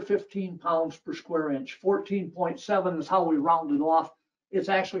just under 15 pounds per square inch. 14.7 is how we round it off. It's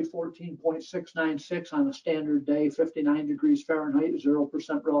actually 14.696 on a standard day, 59 degrees Fahrenheit,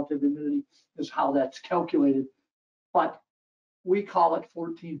 0% relative humidity is how that's calculated. But we call it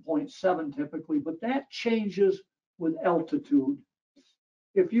 14.7 typically, but that changes with altitude.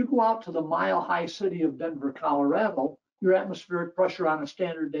 If you go out to the mile-high city of Denver, Colorado, your atmospheric pressure on a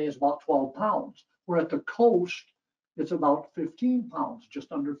standard day is about 12 pounds. Where at the coast, it's about 15 pounds,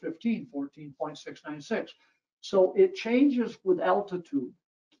 just under 15, 14.696. So it changes with altitude.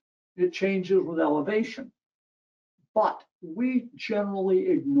 It changes with elevation. But we generally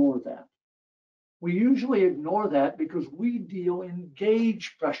ignore that. We usually ignore that because we deal in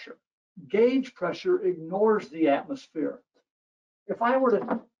gauge pressure. Gauge pressure ignores the atmosphere. If I were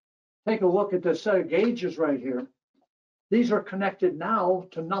to take a look at this set of gauges right here, these are connected now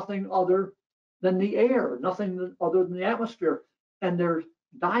to nothing other than the air, nothing other than the atmosphere. And their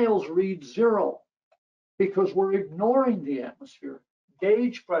dials read 0 because we're ignoring the atmosphere.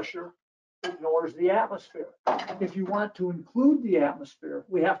 Gauge pressure ignores the atmosphere. If you want to include the atmosphere,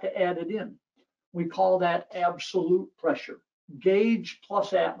 we have to add it in. We call that absolute pressure. Gauge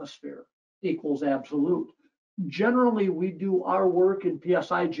plus atmosphere equals absolute. Generally, we do our work in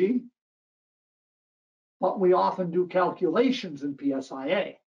PSIG, but we often do calculations in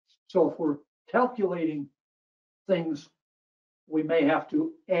PSIA. So if we're calculating things, we may have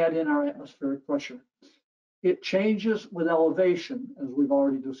to add in our atmospheric pressure. It changes with elevation, as we've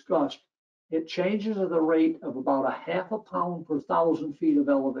already discussed. It changes at the rate of about a half a pound per 1,000 feet of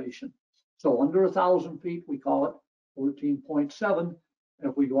elevation. So under 1,000 feet, we call it 14.7.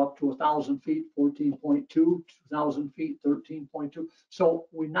 If we go up to 1,000 feet, 14.2, 2,000 feet, 13.2. So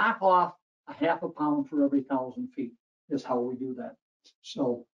we knock off a half a pound for every 1,000 feet is how we do that.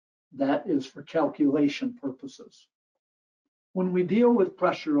 So that is for calculation purposes. When we deal with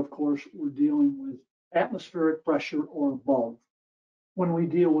pressure, of course, we're dealing with atmospheric pressure or above. When we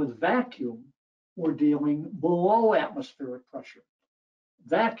deal with vacuum, we're dealing below atmospheric pressure.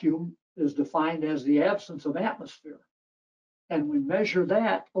 Vacuum is defined as the absence of atmosphere, and we measure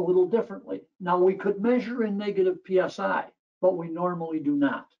that a little differently. Now, we could measure in negative PSI, but we normally do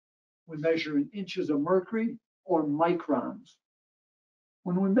not. We measure in inches of mercury or microns.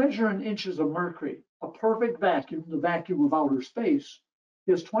 When we measure in inches of mercury, a perfect vacuum, the vacuum of outer space,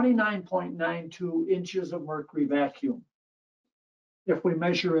 is 29.92 inches of mercury vacuum. If we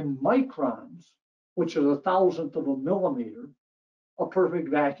measure in microns, which is 1,000th of a millimeter, a perfect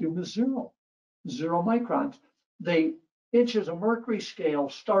vacuum is zero microns. The inches of mercury scale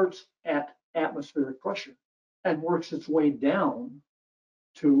starts at atmospheric pressure and works its way down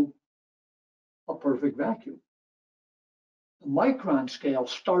to a perfect vacuum. The micron scale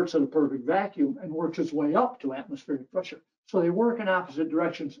starts at a perfect vacuum and works its way up to atmospheric pressure. So they work in opposite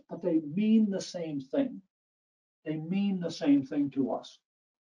directions, but they mean the same thing. They mean the same thing to us.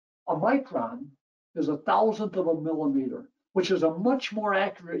 A micron is 1,000th of a millimeter, which is a much more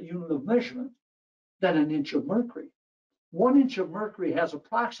accurate unit of measurement than an inch of mercury. 1 inch of mercury has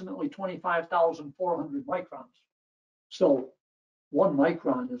approximately 25,400 microns. So 1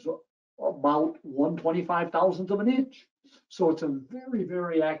 micron is about 1/25,000th of an inch. So it's a very,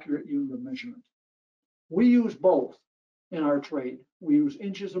 very accurate unit of measurement. We use both in our trade. We use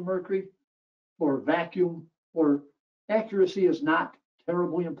inches of mercury for vacuum, where accuracy is not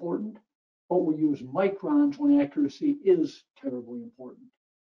terribly important, but we use microns when accuracy is terribly important.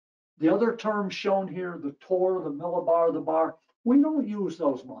 The other terms shown here, the torr, the millibar, the bar, we don't use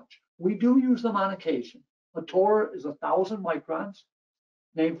those much. We do use them on occasion. A torr is 1,000 microns,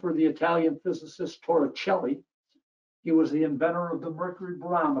 named for the Italian physicist Torricelli. He was the inventor of the mercury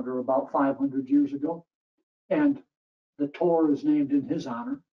barometer about 500 years ago, and the torr is named in his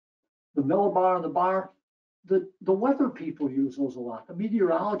honor. The millibar and the bar, the weather people use those a lot. The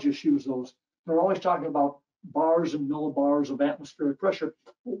meteorologists use those. They're always talking about bars and millibars of atmospheric pressure,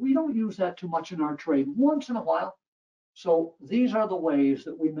 but we don't use that too much in our trade, once in a while. So these are the ways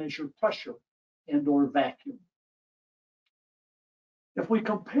that we measure pressure and or vacuum. If we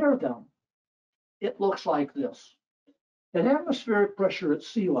compare them, it looks like this. At atmospheric pressure at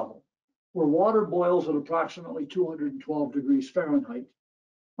sea level, where water boils at approximately 212 degrees Fahrenheit,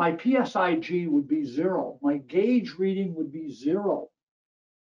 my PSIG would be 0. My gauge reading would be 0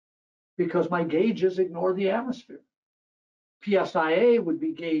 because my gauges ignore the atmosphere. PSIA would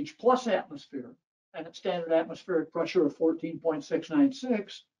be gauge plus atmosphere, and at standard atmospheric pressure of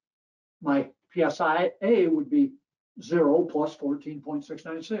 14.696, my PSIA would be 0 plus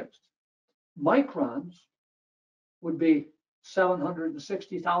 14.696. Microns would be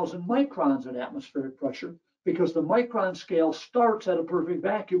 760,000 microns at atmospheric pressure, because the micron scale starts at a perfect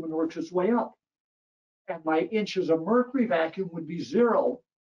vacuum and works its way up. And my inches of mercury vacuum would be 0,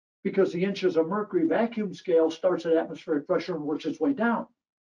 because the inches of mercury vacuum scale starts at atmospheric pressure and works its way down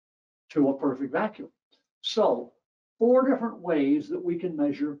to a perfect vacuum. So 4 different ways that we can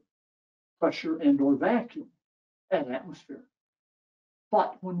measure pressure and or vacuum at atmosphere.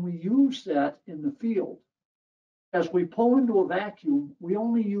 But when we use that in the field, as we pull into a vacuum, we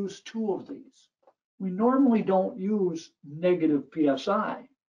only use 2 of these. We normally don't use negative PSI,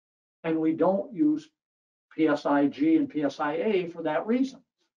 and we don't use PSIG and PSIA for that reason.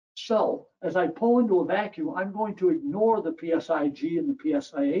 So as I pull into a vacuum, I'm going to ignore the PSIG and the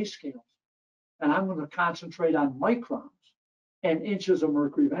PSIA scales, and I'm going to concentrate on microns and inches of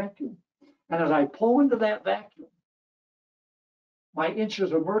mercury vacuum. And as I pull into that vacuum, my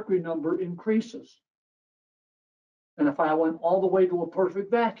inches of mercury number increases. And if I went all the way to a perfect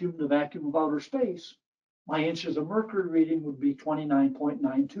vacuum, the vacuum of outer space, my inches of mercury reading would be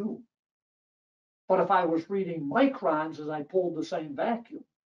 29.92. But if I was reading microns as I pulled the same vacuum,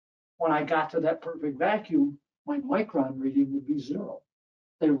 when I got to that perfect vacuum, my micron reading would be 0.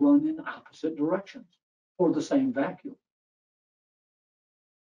 They run in opposite directions for the same vacuum.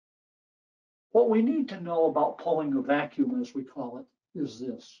 What we need to know about pulling a vacuum, as we call it, is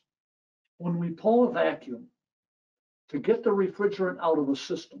this. When we pull a vacuum, to get the refrigerant out of a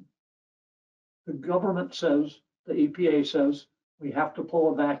system, the government says, the EPA says, we have to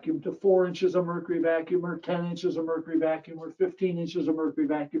pull a vacuum to 4 inches of mercury vacuum, or 10 inches of mercury vacuum, or 15 inches of mercury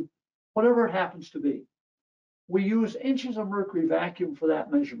vacuum, whatever it happens to be. We use inches of mercury vacuum for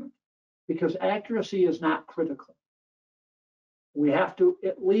that measurement because accuracy is not critical. We have to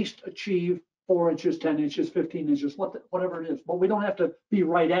at least achieve 4 inches, 10 inches, 15 inches, whatever it is, but we don't have to be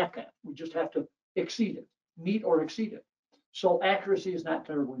right at that. We just have to exceed it, meet or exceed it. So accuracy is not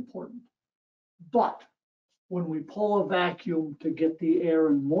terribly important. But when we pull a vacuum to get the air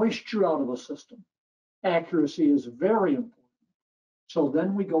and moisture out of a system, accuracy is very important. So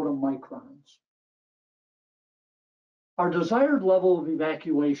then we go to microns. Our desired level of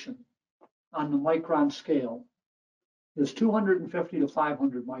evacuation on the micron scale is 250 to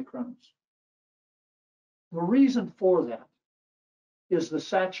 500 microns. The reason for that is the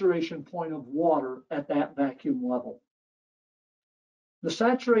saturation point of water at that vacuum level. The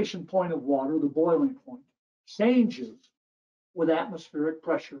saturation point of water, the boiling point, changes with atmospheric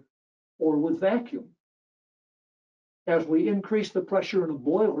pressure or with vacuum. As we increase the pressure in a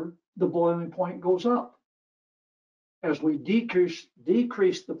boiler, the boiling point goes up. As we decrease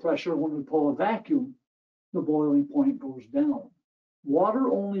the pressure when we pull a vacuum, the boiling point goes down. Water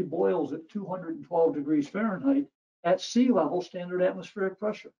only boils at 212 degrees Fahrenheit at sea level standard atmospheric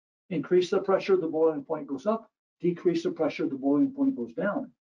pressure. Increase the pressure, the boiling point goes up. Decrease the pressure, the boiling point goes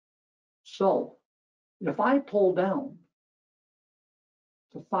down. So if I pull down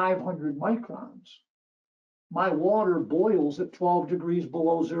to 500 microns, my water boils at 12 degrees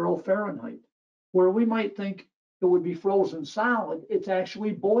below 0 Fahrenheit, where we might think it would be frozen solid, it's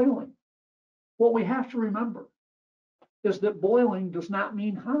actually boiling. What we have to remember is that boiling does not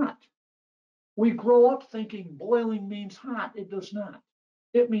mean hot. We grow up thinking boiling means hot. It does not.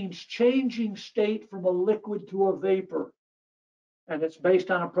 It means changing state from a liquid to a vapor. And it's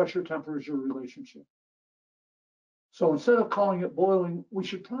based on a pressure-temperature relationship. So instead of calling it boiling, we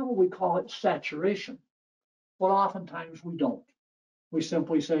should probably call it saturation. But oftentimes we don't. We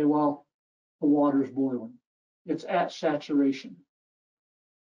simply say, well, the water's boiling. It's at saturation.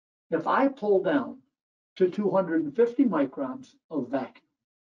 If I pull down to 250 microns of vacuum,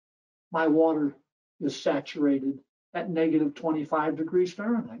 my water is saturated at negative 25 degrees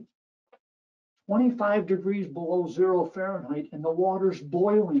Fahrenheit. 25 degrees below 0 Fahrenheit, and the water's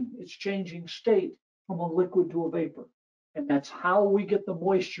boiling. It's changing state from a liquid to a vapor. And that's how we get the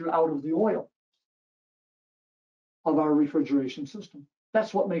moisture out of the oil of our refrigeration system.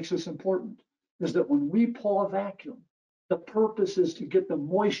 That's what makes this important, is that when we pull a vacuum, the purpose is to get the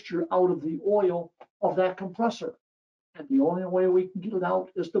moisture out of the oil of that compressor. And the only way we can get it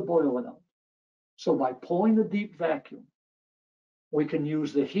out is to boil it out. So by pulling the deep vacuum, we can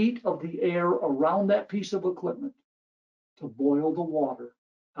use the heat of the air around that piece of equipment to boil the water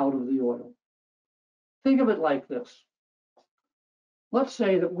out of the oil. Think of it like this. Let's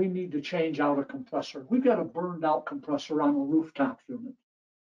say that we need to change out a compressor. We've got a burned out compressor on a rooftop unit.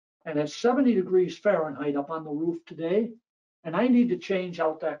 And it's 70 degrees Fahrenheit up on the roof today, and I need to change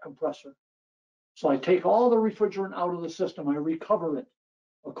out that compressor. So I take all the refrigerant out of the system. I recover it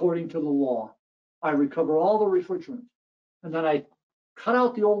according to the law. I recover all the refrigerant, and then I cut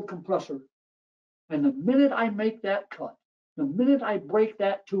out the old compressor. And the minute I make that cut, the minute I break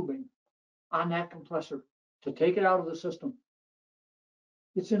that tubing on that compressor to take it out of the system,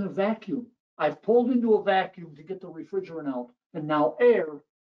 it's in a vacuum. I've pulled into a vacuum to get the refrigerant out, and now air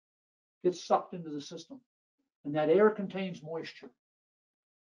gets sucked into the system. And that air contains moisture.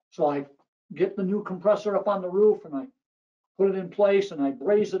 So I get the new compressor up on the roof, and I put it in place, and I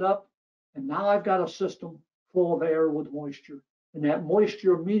braze it up, and now I've got a system full of air with moisture. And that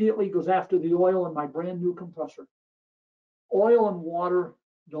moisture immediately goes after the oil in my brand new compressor. Oil and water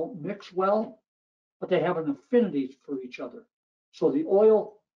don't mix well, but they have an affinity for each other. So the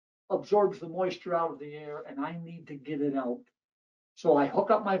oil absorbs the moisture out of the air, and I need to get it out. So I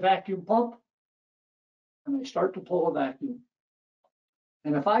hook up my vacuum pump, and I start to pull a vacuum.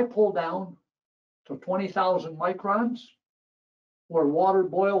 And if I pull down to 20,000 microns, where water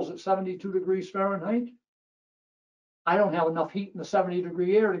boils at 72 degrees Fahrenheit, I don't have enough heat in the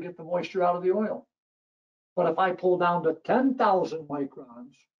 70-degree air to get the moisture out of the oil. But if I pull down to 10,000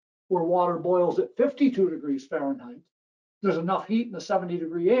 microns, where water boils at 52 degrees Fahrenheit, there's enough heat in the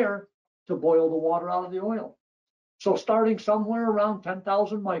 70-degree air to boil the water out of the oil. So starting somewhere around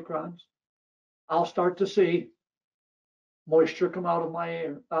 10,000 microns, I'll start to see moisture come out of my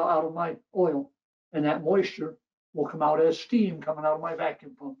air, out of my oil, and that moisture will come out as steam coming out of my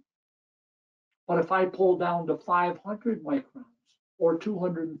vacuum pump. But if I pull down to 500 microns or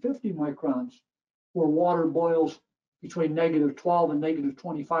 250 microns, where water boils between negative 12 and negative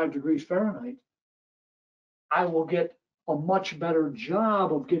 25 degrees Fahrenheit, I will get a much better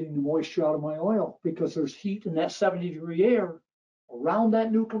job of getting the moisture out of my oil, because there's heat in that 70-degree air around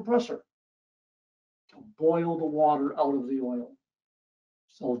that new compressor to boil the water out of the oil.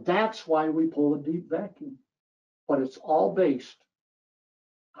 So that's why we pull a deep vacuum. But it's all based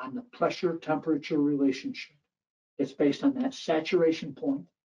on the pressure-temperature relationship. It's based on that saturation point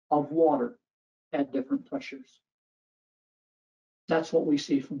of water at different pressures. That's what we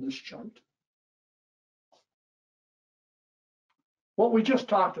see from this chart. What we just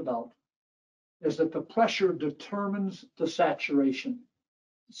talked about is that the pressure determines the saturation.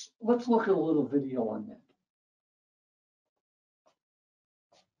 Let's look at a little video on that.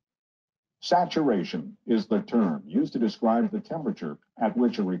 Saturation is the term used to describe the temperature at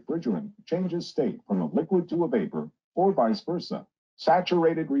which a refrigerant changes state from a liquid to a vapor, or vice versa.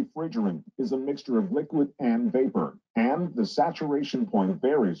 Saturated refrigerant is a mixture of liquid and vapor, and the saturation point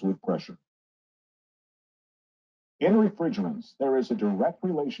varies with pressure. In refrigerants, there is a direct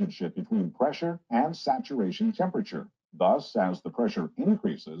relationship between pressure and saturation temperature. Thus, as the pressure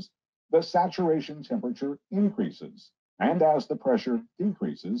increases, the saturation temperature increases. And as the pressure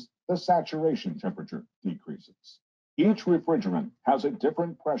decreases, the saturation temperature decreases. Each refrigerant has a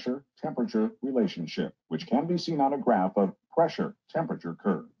different pressure-temperature relationship, which can be seen on a graph of pressure-temperature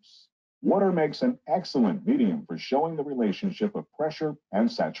curves. Water makes an excellent medium for showing the relationship of pressure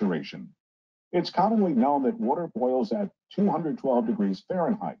and saturation. It's commonly known that water boils at 212 degrees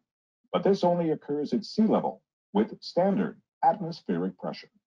Fahrenheit, but this only occurs at sea level with standard atmospheric pressure.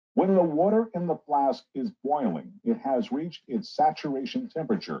 When the water in the flask is boiling, it has reached its saturation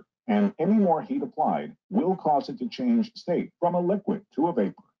temperature, and any more heat applied will cause it to change state from a liquid to a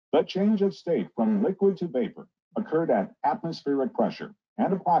vapor. The change of state from liquid to vapor occurred at atmospheric pressure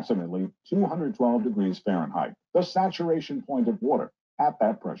and approximately 212 degrees Fahrenheit, the saturation point of water at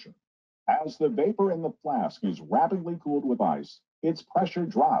that pressure. As the vapor in the flask is rapidly cooled with ice, its pressure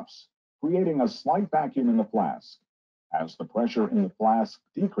drops, creating a slight vacuum in the flask. As the pressure in the flask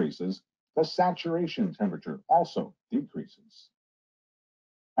decreases, the saturation temperature also decreases.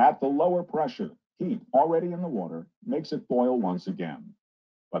 At the lower pressure, heat already in the water makes it boil once again,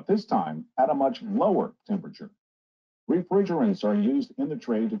 but this time at a much lower temperature. Refrigerants are used in the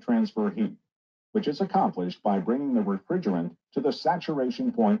trade to transfer heat, which is accomplished by bringing the refrigerant to the saturation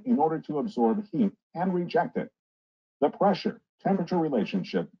point in order to absorb heat and reject it. The pressure-temperature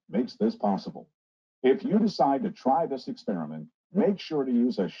relationship makes this possible. If you decide to try this experiment, make sure to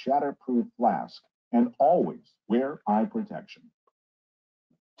use a shatterproof flask and always wear eye protection.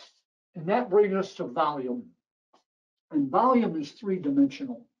 And that brings us to volume. And volume is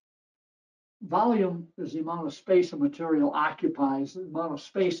three-dimensional. Volume is the amount of space a material occupies, the amount of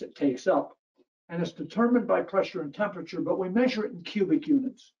space it takes up. And it's determined by pressure and temperature, but we measure it in cubic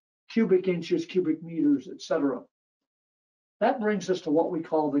units, cubic inches, cubic meters, etc. That brings us to what we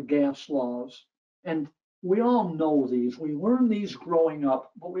call the gas laws. And we all know these. We learn these growing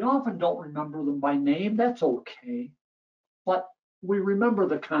up, but we often don't remember them by name. That's okay. But we remember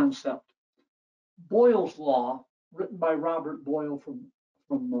the concept. Boyle's law, written by Robert Boyle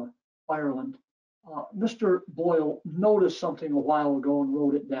from Ireland. Mr. Boyle noticed something a while ago and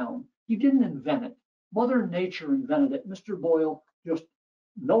wrote it down. He didn't invent it. Mother Nature invented it. Mr. Boyle just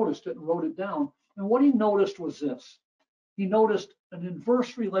noticed it and wrote it down. And what he noticed was this. He noticed an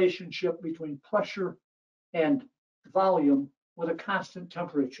inverse relationship between pressure and volume with a constant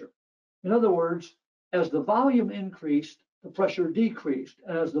temperature. In other words, as the volume increased, the pressure decreased.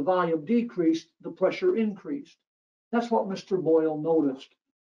 And as the volume decreased, the pressure increased. That's what Mr. Boyle noticed.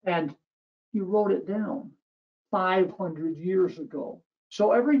 And he wrote it down 500 years ago.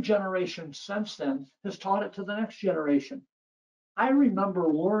 So every generation since then has taught it to the next generation. I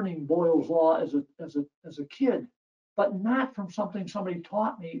remember learning Boyle's law as a kid, but not from something somebody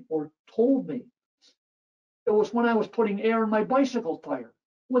taught me or told me. It was when I was putting air in my bicycle tire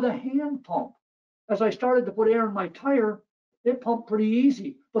with a hand pump. As I started to put air in my tire, it pumped pretty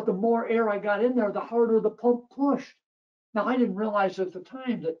easy, but the more air I got in there, the harder the pump pushed. Now, I didn't realize at the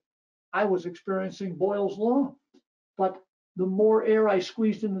time that I was experiencing Boyle's law, but the more air I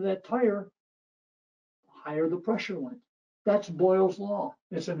squeezed into that tire, the higher the pressure went. That's Boyle's law.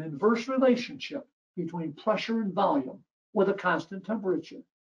 It's an inverse relationship between pressure and volume with a constant temperature.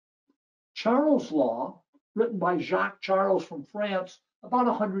 Charles' law, written by Jacques Charles from France, about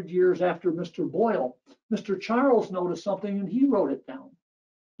 100 years after Mr. Boyle, Mr. Charles noticed something and he wrote it down.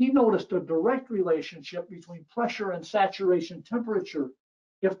 He noticed a direct relationship between pressure and saturation temperature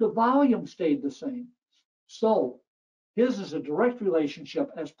if the volume stayed the same. So his is a direct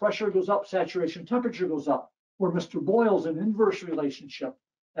relationship. As pressure goes up, saturation temperature goes up, where Mr. Boyle's an inverse relationship.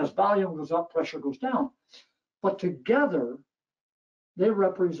 As volume goes up, pressure goes down. But together, they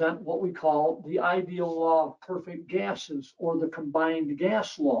represent what we call the ideal law of perfect gases, or the combined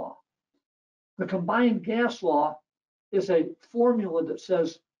gas law. The combined gas law is a formula that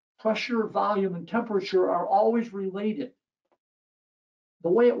says pressure, volume, and temperature are always related. The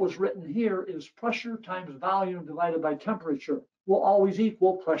way it was written here is pressure times volume divided by temperature will always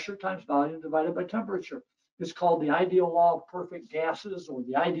equal pressure times volume divided by temperature. It's called the ideal law of perfect gases, or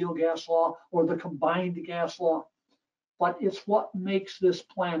the ideal gas law, or the combined gas law. but it's what makes this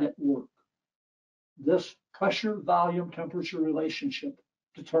planet work. This pressure, volume, temperature relationship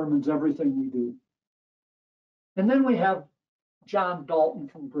determines everything we do. And then we have John Dalton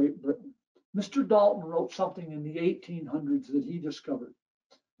from Great Britain. Mr. Dalton wrote something in the 1800s that he discovered.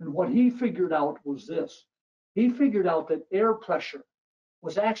 And what he figured out was this. He figured out that air pressure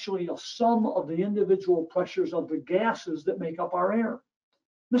was actually a sum of the individual pressures of the gases that make up our air.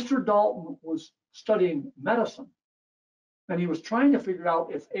 Mr. Dalton was studying medicine, and he was trying to figure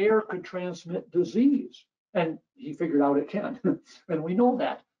out if air could transmit disease. And he figured out it can, and we know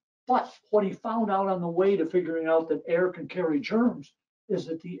that. But what he found out on the way to figuring out that air can carry germs is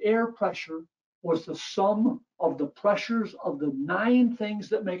that the air pressure was the sum of the pressures of the 9 things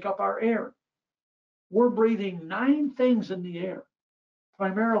that make up our air. We're breathing 9 things in the air,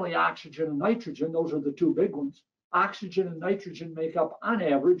 primarily oxygen and nitrogen. Those are the 2 big ones. Oxygen and nitrogen make up, on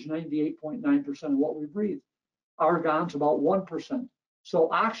average, 98.9% of what we breathe. Argon's about 1%. So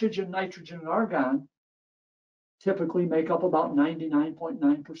oxygen, nitrogen, and argon typically make up about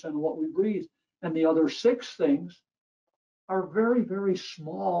 99.9% of what we breathe. And the other 6 things are very, very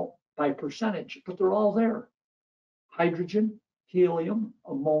small by percentage, but they're all there. Hydrogen, helium,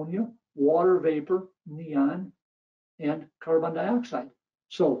 ammonia, water vapor, neon, and carbon dioxide.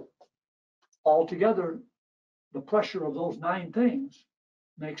 So altogether, the pressure of those 9 things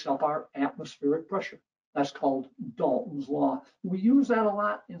makes up our atmospheric pressure. That's called Dalton's law. We use that a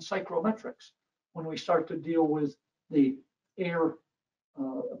lot in psychrometrics when we start to deal with the air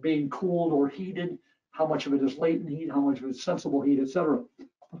being cooled or heated, how much of it is latent heat, how much of it is sensible heat, etc.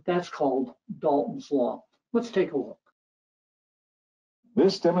 But that's called Dalton's law. Let's take a look.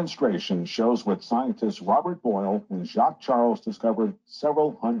 This demonstration shows what scientists Robert Boyle and Jacques Charles discovered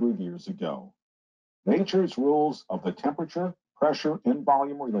several hundred years ago. Nature's rules of the temperature, pressure, and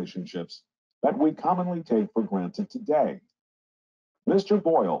volume relationships that we commonly take for granted today. Mr.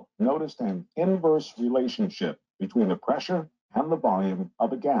 Boyle noticed an inverse relationship between the pressure and the volume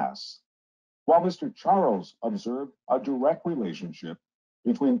of a gas, while Mr. Charles observed a direct relationship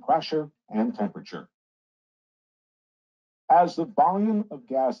between pressure and temperature. As the volume of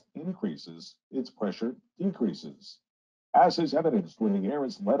gas increases, its pressure decreases, as is evidenced when the air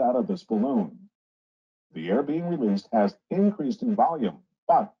is let out of this balloon. The air being released has increased in volume,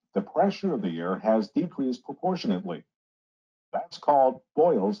 but the pressure of the air has decreased proportionately. That's called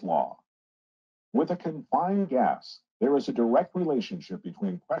Boyle's law. With a confined gas, there is a direct relationship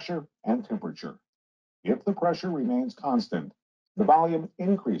between pressure and temperature. If the pressure remains constant, the volume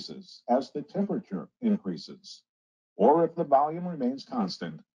increases as the temperature increases. Or if the volume remains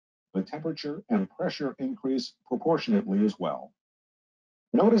constant, the temperature and pressure increase proportionately as well.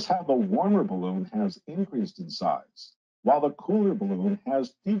 Notice how the warmer balloon has increased in size, while the cooler balloon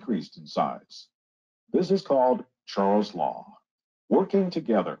has decreased in size. This is called Charles' law. Working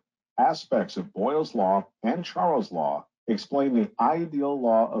together, aspects of Boyle's law and Charles' law explain the ideal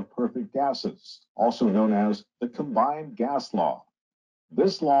law of perfect gases, also known as the combined gas law.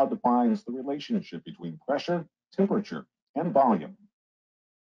 This law defines the relationship between pressure, temperature, and volume.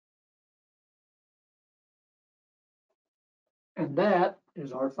 And that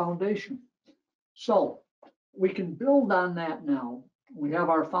is our foundation. So we can build on that now. We have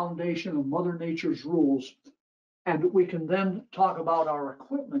our foundation of Mother Nature's rules, and we can then talk about our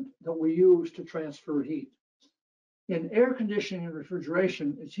equipment that we use to transfer heat. In air conditioning and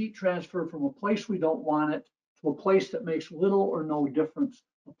refrigeration, it's heat transfer from a place we don't want it to a place that makes little or no difference,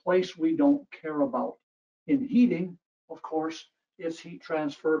 a place we don't care about. In heating, of course, it's heat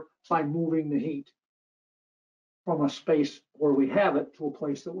transfer by moving the heat from a space where we have it to a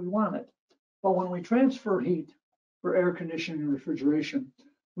place that we want it. But when we transfer heat for air conditioning and refrigeration,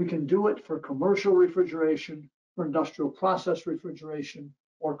 we can do it for commercial refrigeration, for industrial process refrigeration,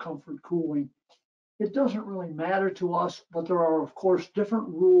 or comfort cooling. It doesn't really matter to us, but there are, of course, different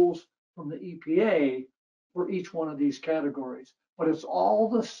rules from the EPA for each one of these categories. But it's all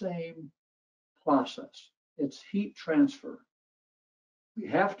the same process. It's heat transfer. We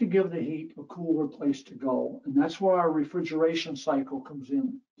have to give the heat a cooler place to go, and that's where our refrigeration cycle comes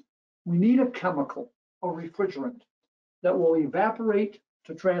in. We need a chemical, a refrigerant, that will evaporate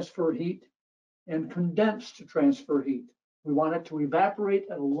to transfer heat and condense to transfer heat. We want it to evaporate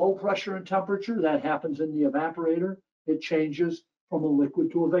at a low pressure and temperature. That happens in the evaporator. It changes from a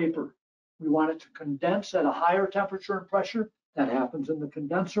liquid to a vapor. We want it to condense at a higher temperature and pressure. That happens in the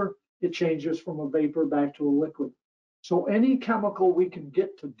condenser. It changes from a vapor back to a liquid. So any chemical we can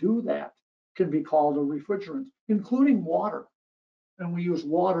get to do that can be called a refrigerant, including water. And we use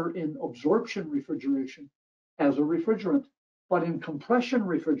water in absorption refrigeration as a refrigerant. But in compression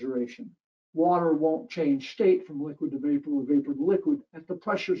refrigeration, water won't change state from liquid to vapor or vapor to liquid at the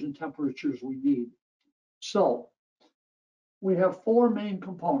pressures and temperatures we need. So we have four main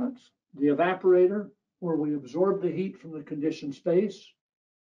components: the evaporator, where we absorb the heat from the conditioned space;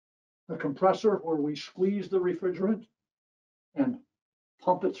 the compressor, where we squeeze the refrigerant and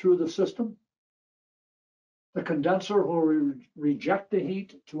pump it through the system; the condenser, where we reject the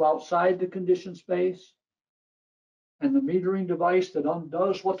heat to outside the conditioned space; and the metering device that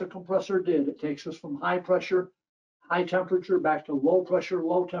undoes what the compressor did. It takes us from high pressure, high temperature back to low pressure,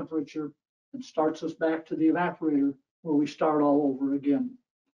 low temperature, and starts us back to the evaporator where we start all over again.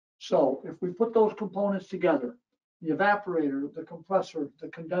 So if we put those components together, the evaporator, the compressor, the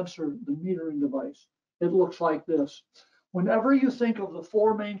condenser, the metering device, it looks like this. Whenever you think of the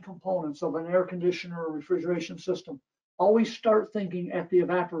four main components of an air conditioner or refrigeration system, always start thinking at the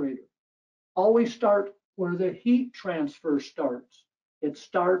evaporator. Always start where the heat transfer starts. It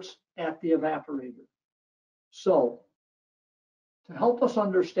starts at the evaporator. So to help us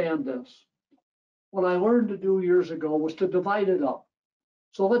understand this, what I learned to do years ago was to divide it up.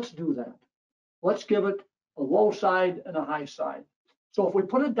 So let's do that. Let's give it a low side and a high side. So if we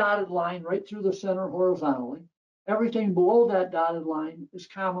put a dotted line right through the center horizontally, everything below that dotted line is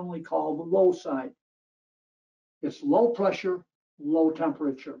commonly called the low side. It's low pressure, low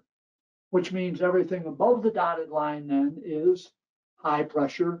temperature, which means everything above the dotted line then is high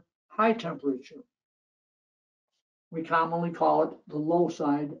pressure, high temperature. We commonly call it the low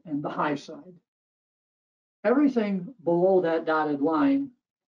side and the high side. Everything below that dotted line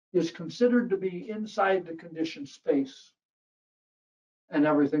is considered to be inside the conditioned space. And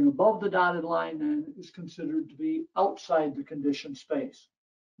everything above the dotted line then is considered to be outside the conditioned space.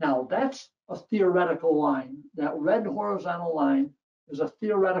 Now that's a theoretical line. That red horizontal line is a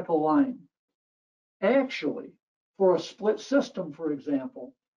theoretical line. Actually, for a split system, for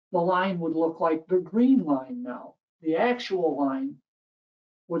example, the line would look like the green line now. The actual line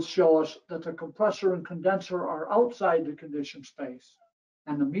would show us that the compressor and condenser are outside the conditioned space,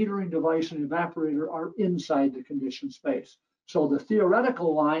 and the metering device and evaporator are inside the conditioned space. So the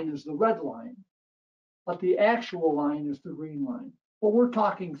theoretical line is the red line, but the actual line is the green line. Well, we're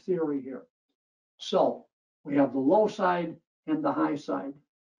talking theory here. So we have the low side and the high side.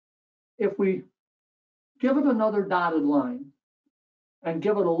 If we give it another dotted line and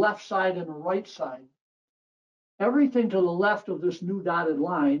give it a left side and a right side, everything to the left of this new dotted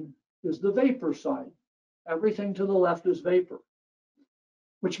line is the vapor side. Everything to the left is vapor,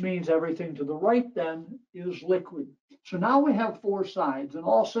 which means everything to the right then is liquid. So now we have four sides, and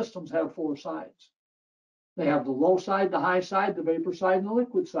all systems have four sides. They have the low side, the high side, the vapor side, and the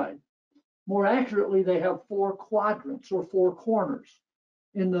liquid side. More accurately, they have four quadrants or four corners.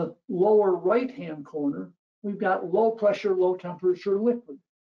 In the lower right-hand corner, we've got low pressure, low temperature liquid.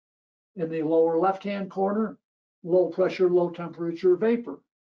 In the lower left-hand corner, low pressure, low temperature vapor.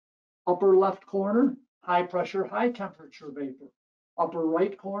 Upper left corner, high pressure, high temperature vapor. Upper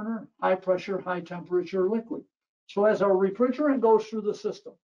right corner, high pressure, high temperature liquid. So as our refrigerant goes through the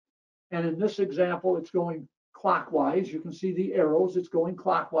system, and in this example, it's going clockwise. You can see the arrows, it's going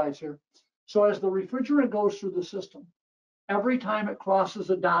clockwise here. So as the refrigerant goes through the system, every time it crosses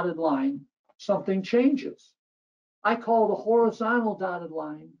a dotted line, something changes. I call the horizontal dotted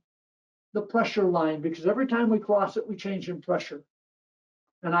line the pressure line, because every time we cross it, we change in pressure.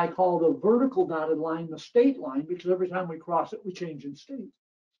 And I call the vertical dotted line the state line, because every time we cross it, we change in state.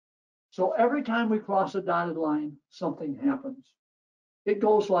 So every time we cross a dotted line, something happens. It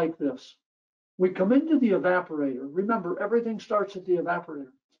goes like this. We come into the evaporator. Remember, everything starts at the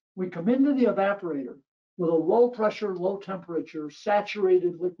evaporator. We come into the evaporator with a low pressure, low temperature,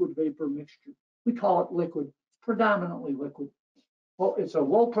 saturated liquid vapor mixture. We call it liquid, predominantly liquid. Well, it's a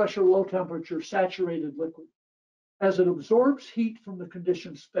low pressure, low temperature, saturated liquid. As it absorbs heat from the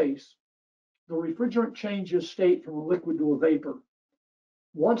conditioned space, the refrigerant changes state from a liquid to a vapor.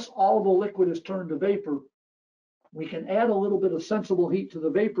 Once all the liquid is turned to vapor, we can add a little bit of sensible heat to the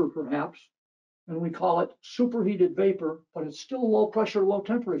vapor perhaps, and we call it superheated vapor, but it's still low pressure, low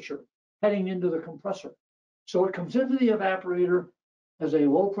temperature, heading into the compressor. So it comes into the evaporator as a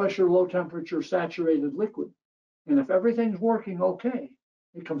low pressure, low temperature, saturated liquid. And if everything's working okay,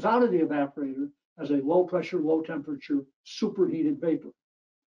 it comes out of the evaporator as a low pressure, low temperature, superheated vapor.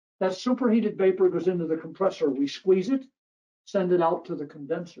 That superheated vapor goes into the compressor. We squeeze it, send it out to the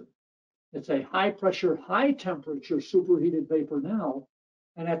condenser. It's a high pressure, high temperature superheated vapor now.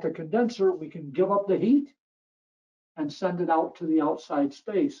 And at the condenser, we can give up the heat and send it out to the outside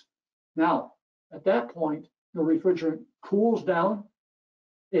space. Now, at that point, the refrigerant cools down,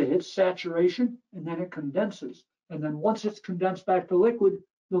 it hits saturation, and then it condenses. And then once it's condensed back to liquid,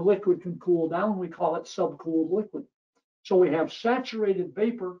 the liquid can cool down. We call it subcooled liquid. So we have superheated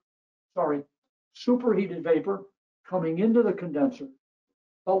vapor coming into the condenser,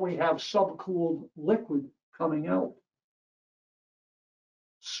 but we have subcooled liquid coming out.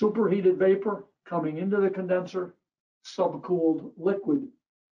 Superheated vapor coming into the condenser, subcooled liquid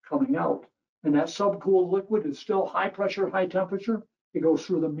coming out. And that subcooled liquid is still high pressure, high temperature. It goes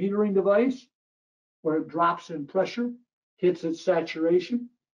through the metering device where it drops in pressure, hits its saturation,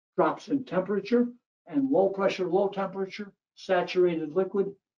 drops in temperature, and low pressure, low temperature, saturated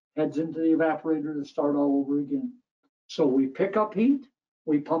liquid heads into the evaporator to start all over again. So we pick up heat,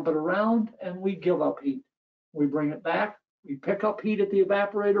 we pump it around, and we give up heat. We bring it back, we pick up heat at the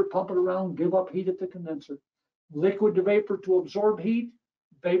evaporator, pump it around, give up heat at the condenser. Liquid to vapor to absorb heat,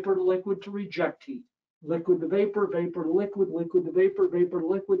 vapor to liquid to reject heat. Liquid to vapor, vapor to liquid, liquid to vapor, vapor to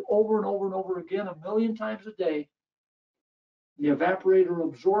liquid, over and over and over again, 1,000,000 times a day. The evaporator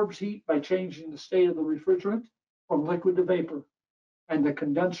absorbs heat by changing the state of the refrigerant from liquid to vapor. And the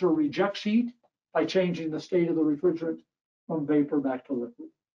condenser rejects heat by changing the state of the refrigerant from vapor back to liquid.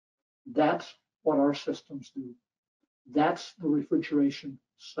 That's what our systems do. That's the refrigeration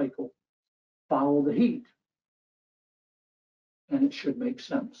cycle. Follow the heat. And it should make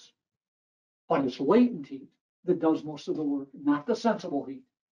sense. But it's latent heat that does most of the work, not the sensible heat.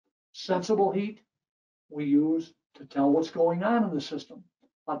 Sensible heat we use to tell what's going on in the system.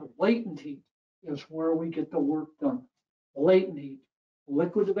 But latent heat is where we get the work done. Latent heat,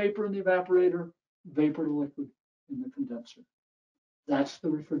 liquid to vapor in the evaporator, vapor to liquid in the condenser. That's the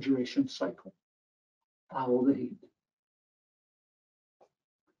refrigeration cycle. Follow the heat.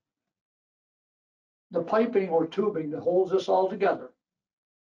 The piping or tubing that holds this all together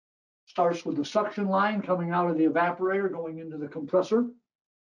starts with the suction line coming out of the evaporator going into the compressor.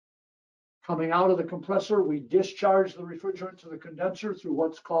 Coming out of the compressor, we discharge the refrigerant to the condenser through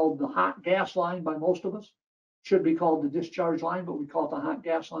what's called the hot gas line by most of us. Should be called the discharge line, but we call it the hot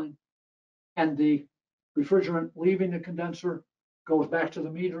gas line. And the refrigerant leaving the condenser goes back to the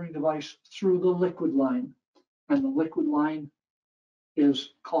metering device through the liquid line. And the liquid line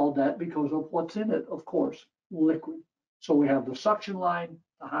is called that because of what's in it, of course, liquid. So we have the suction line,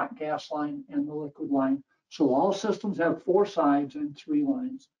 the hot gas line, and the liquid line. So all systems have 4 sides and 3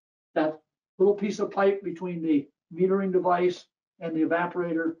 lines. That little piece of pipe between the metering device and the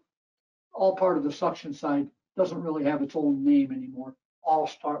evaporator, all part of the suction side, doesn't really have its own name anymore.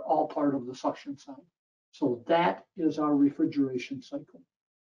 All part of the suction side. So that is our refrigeration cycle.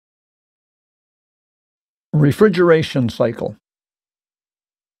 Refrigeration cycle.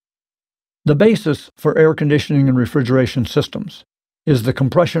 The basis for air conditioning and refrigeration systems is the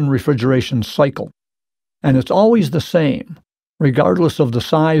compression refrigeration cycle, and it's always the same, regardless of the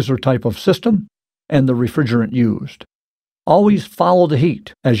size or type of system and the refrigerant used. Always follow the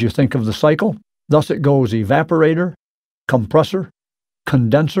heat as you think of the cycle. Thus it goes evaporator, compressor,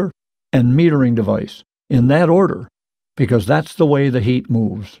 condenser, and metering device, in that order, because that's the way the heat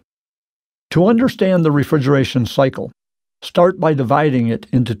moves. To understand the refrigeration cycle, start by dividing it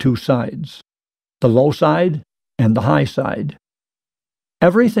into 2 sides, the low side and the high side.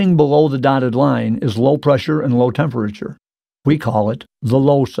 Everything below the dotted line is low pressure and low temperature. We call it the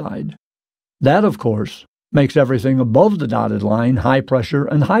low side. That, of course, makes everything above the dotted line high pressure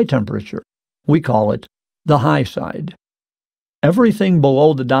and high temperature. We call it the high side. Everything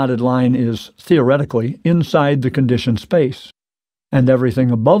below the dotted line is, theoretically, inside the conditioned space, and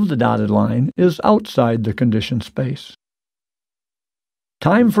everything above the dotted line is outside the conditioned space.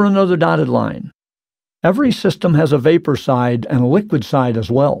 Time for another dotted line. Every system has a vapor side and a liquid side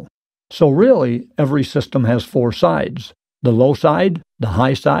as well. So really, every system has 4 sides: the low side, the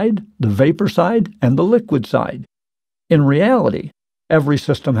high side, the vapor side, and the liquid side. In reality, every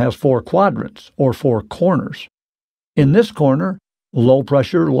system has 4 quadrants, or 4 corners. In this corner, low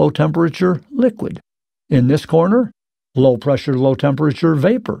pressure, low temperature, liquid. In this corner, low pressure, low temperature,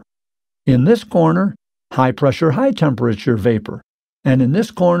 vapor. In this corner, high pressure, high temperature, vapor. And in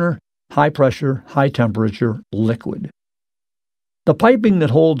this corner, high pressure, high temperature, liquid. The piping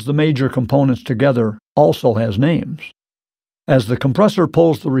that holds the major components together also has names. As the compressor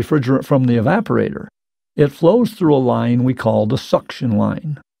pulls the refrigerant from the evaporator, it flows through a line we call the suction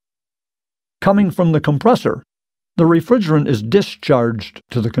line. Coming from the compressor, the refrigerant is discharged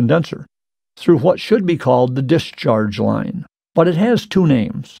to the condenser through what should be called the discharge line, but it has 2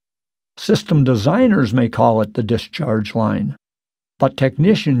 names. System designers may call it the discharge line, but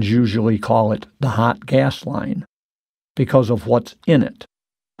technicians usually call it the hot gas line because of what's in it: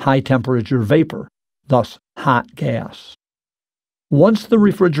 high temperature vapor, thus hot gas. Once the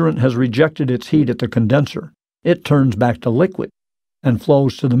refrigerant has rejected its heat at the condenser, it turns back to liquid, and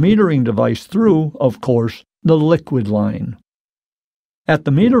flows to the metering device through, of course, the liquid line. At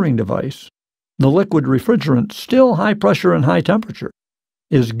the metering device, the liquid refrigerant, still high pressure and high temperature,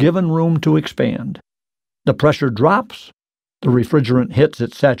 is given room to expand. The pressure drops, the refrigerant hits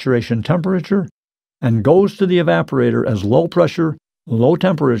its saturation temperature, and goes to the evaporator as low pressure, low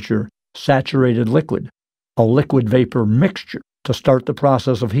temperature, saturated liquid, a liquid vapor mixture, to start the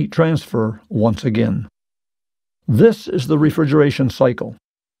process of heat transfer once again. This is the refrigeration cycle,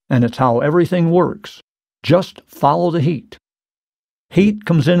 and it's how everything works. Just follow the heat. Heat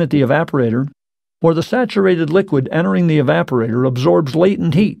comes in at the evaporator, where the saturated liquid entering the evaporator absorbs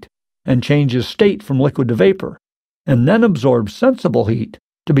latent heat and changes state from liquid to vapor, and then absorbs sensible heat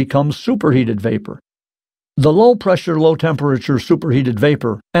to become superheated vapor. The low-pressure, low-temperature superheated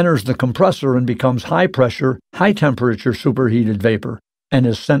vapor enters the compressor and becomes high-pressure, high-temperature superheated vapor and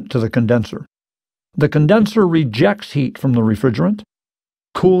is sent to the condenser. The condenser rejects heat from the refrigerant,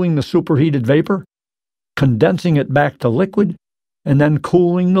 cooling the superheated vapor, condensing it back to liquid, and then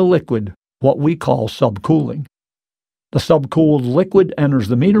cooling the liquid, what we call subcooling. The subcooled liquid enters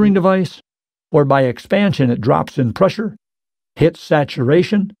the metering device, where by expansion it drops in pressure, hits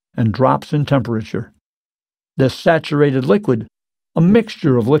saturation, and drops in temperature. This saturated liquid, a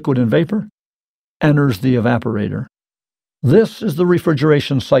mixture of liquid and vapor, enters the evaporator. This is the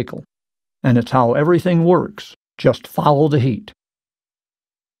refrigeration cycle, and it's how everything works. Just follow the heat.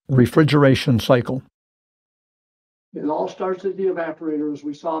 Refrigeration cycle. It all starts at the evaporator, as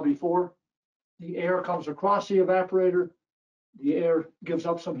we saw before. The air comes across the evaporator. The air gives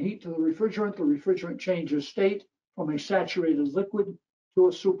up some heat to the refrigerant. The refrigerant changes state from a saturated liquid to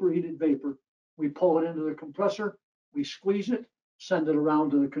a superheated vapor. We pull it into the compressor, we squeeze it, send it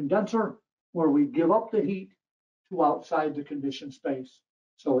around to the condenser, where we give up the heat to outside the conditioned space.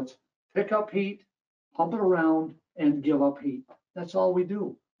 So it's pick up heat, pump it around, and give up heat. That's all we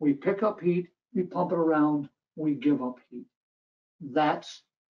do. We pick up heat, we pump it around, we give up heat. That's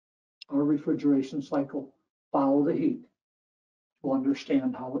our refrigeration cycle. Follow the heat to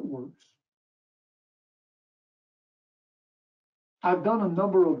understand how it works. I've done a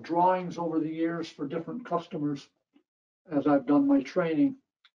number of drawings over the years for different customers as I've done my training,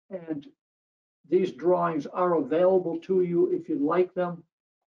 and these drawings are available to you if you'd like them.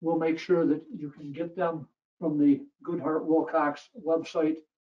 We'll make sure that you can get them from the Goodheart-Willcox website.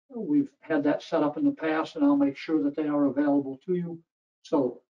 We've had that set up in the past, and I'll make sure that they are available to you.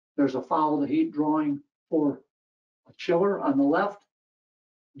 So there's a follow the heat drawing for a chiller on the left,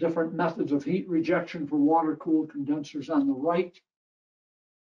 different methods of heat rejection for water-cooled condensers on the right.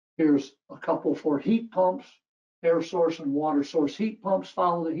 Here's a couple for heat pumps, air source and water source heat pumps,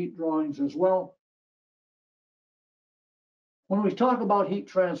 follow the heat drawings as well. When we talk about heat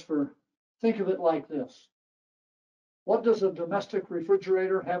transfer, think of it like this. What does a domestic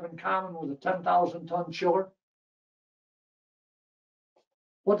refrigerator have in common with a 10,000-ton chiller?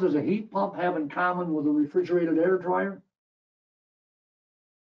 What does a heat pump have in common with a refrigerated air dryer?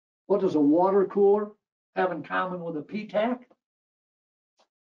 What does a water cooler have in common with a PTAC?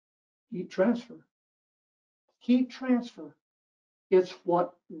 Heat transfer. Heat transfer. It's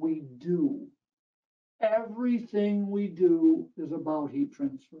what we do. Everything we do is about heat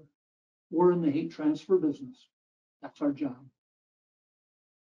transfer. We're in the heat transfer business. That's our job.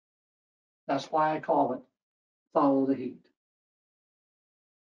 That's why I call it follow the heat.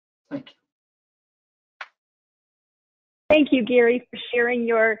 Thank you. Thank you, Gary, for sharing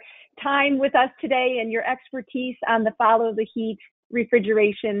your time with us today and your expertise on the follow the heat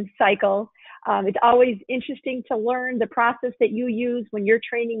refrigeration cycle. It's always interesting to learn the process that you use when you're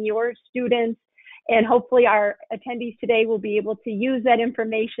training your students, and hopefully our attendees today will be able to use that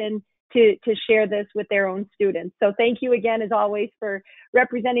information to share this with their own students. So thank you again, as always, for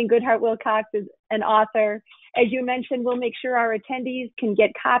representing Goodheart-Willcox as an author. As you mentioned, we'll make sure our attendees can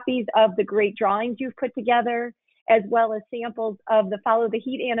get copies of the great drawings you've put together, as well as samples of the Follow the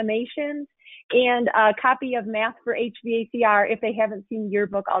Heat animations and a copy of Math for HVACR if they haven't seen your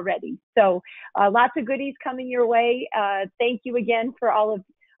book already. So lots of goodies coming your way. Thank you again for all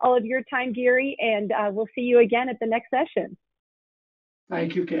of your time, Gary, and we'll see you again at the next session.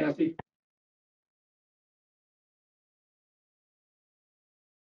 Thank you, Kathy.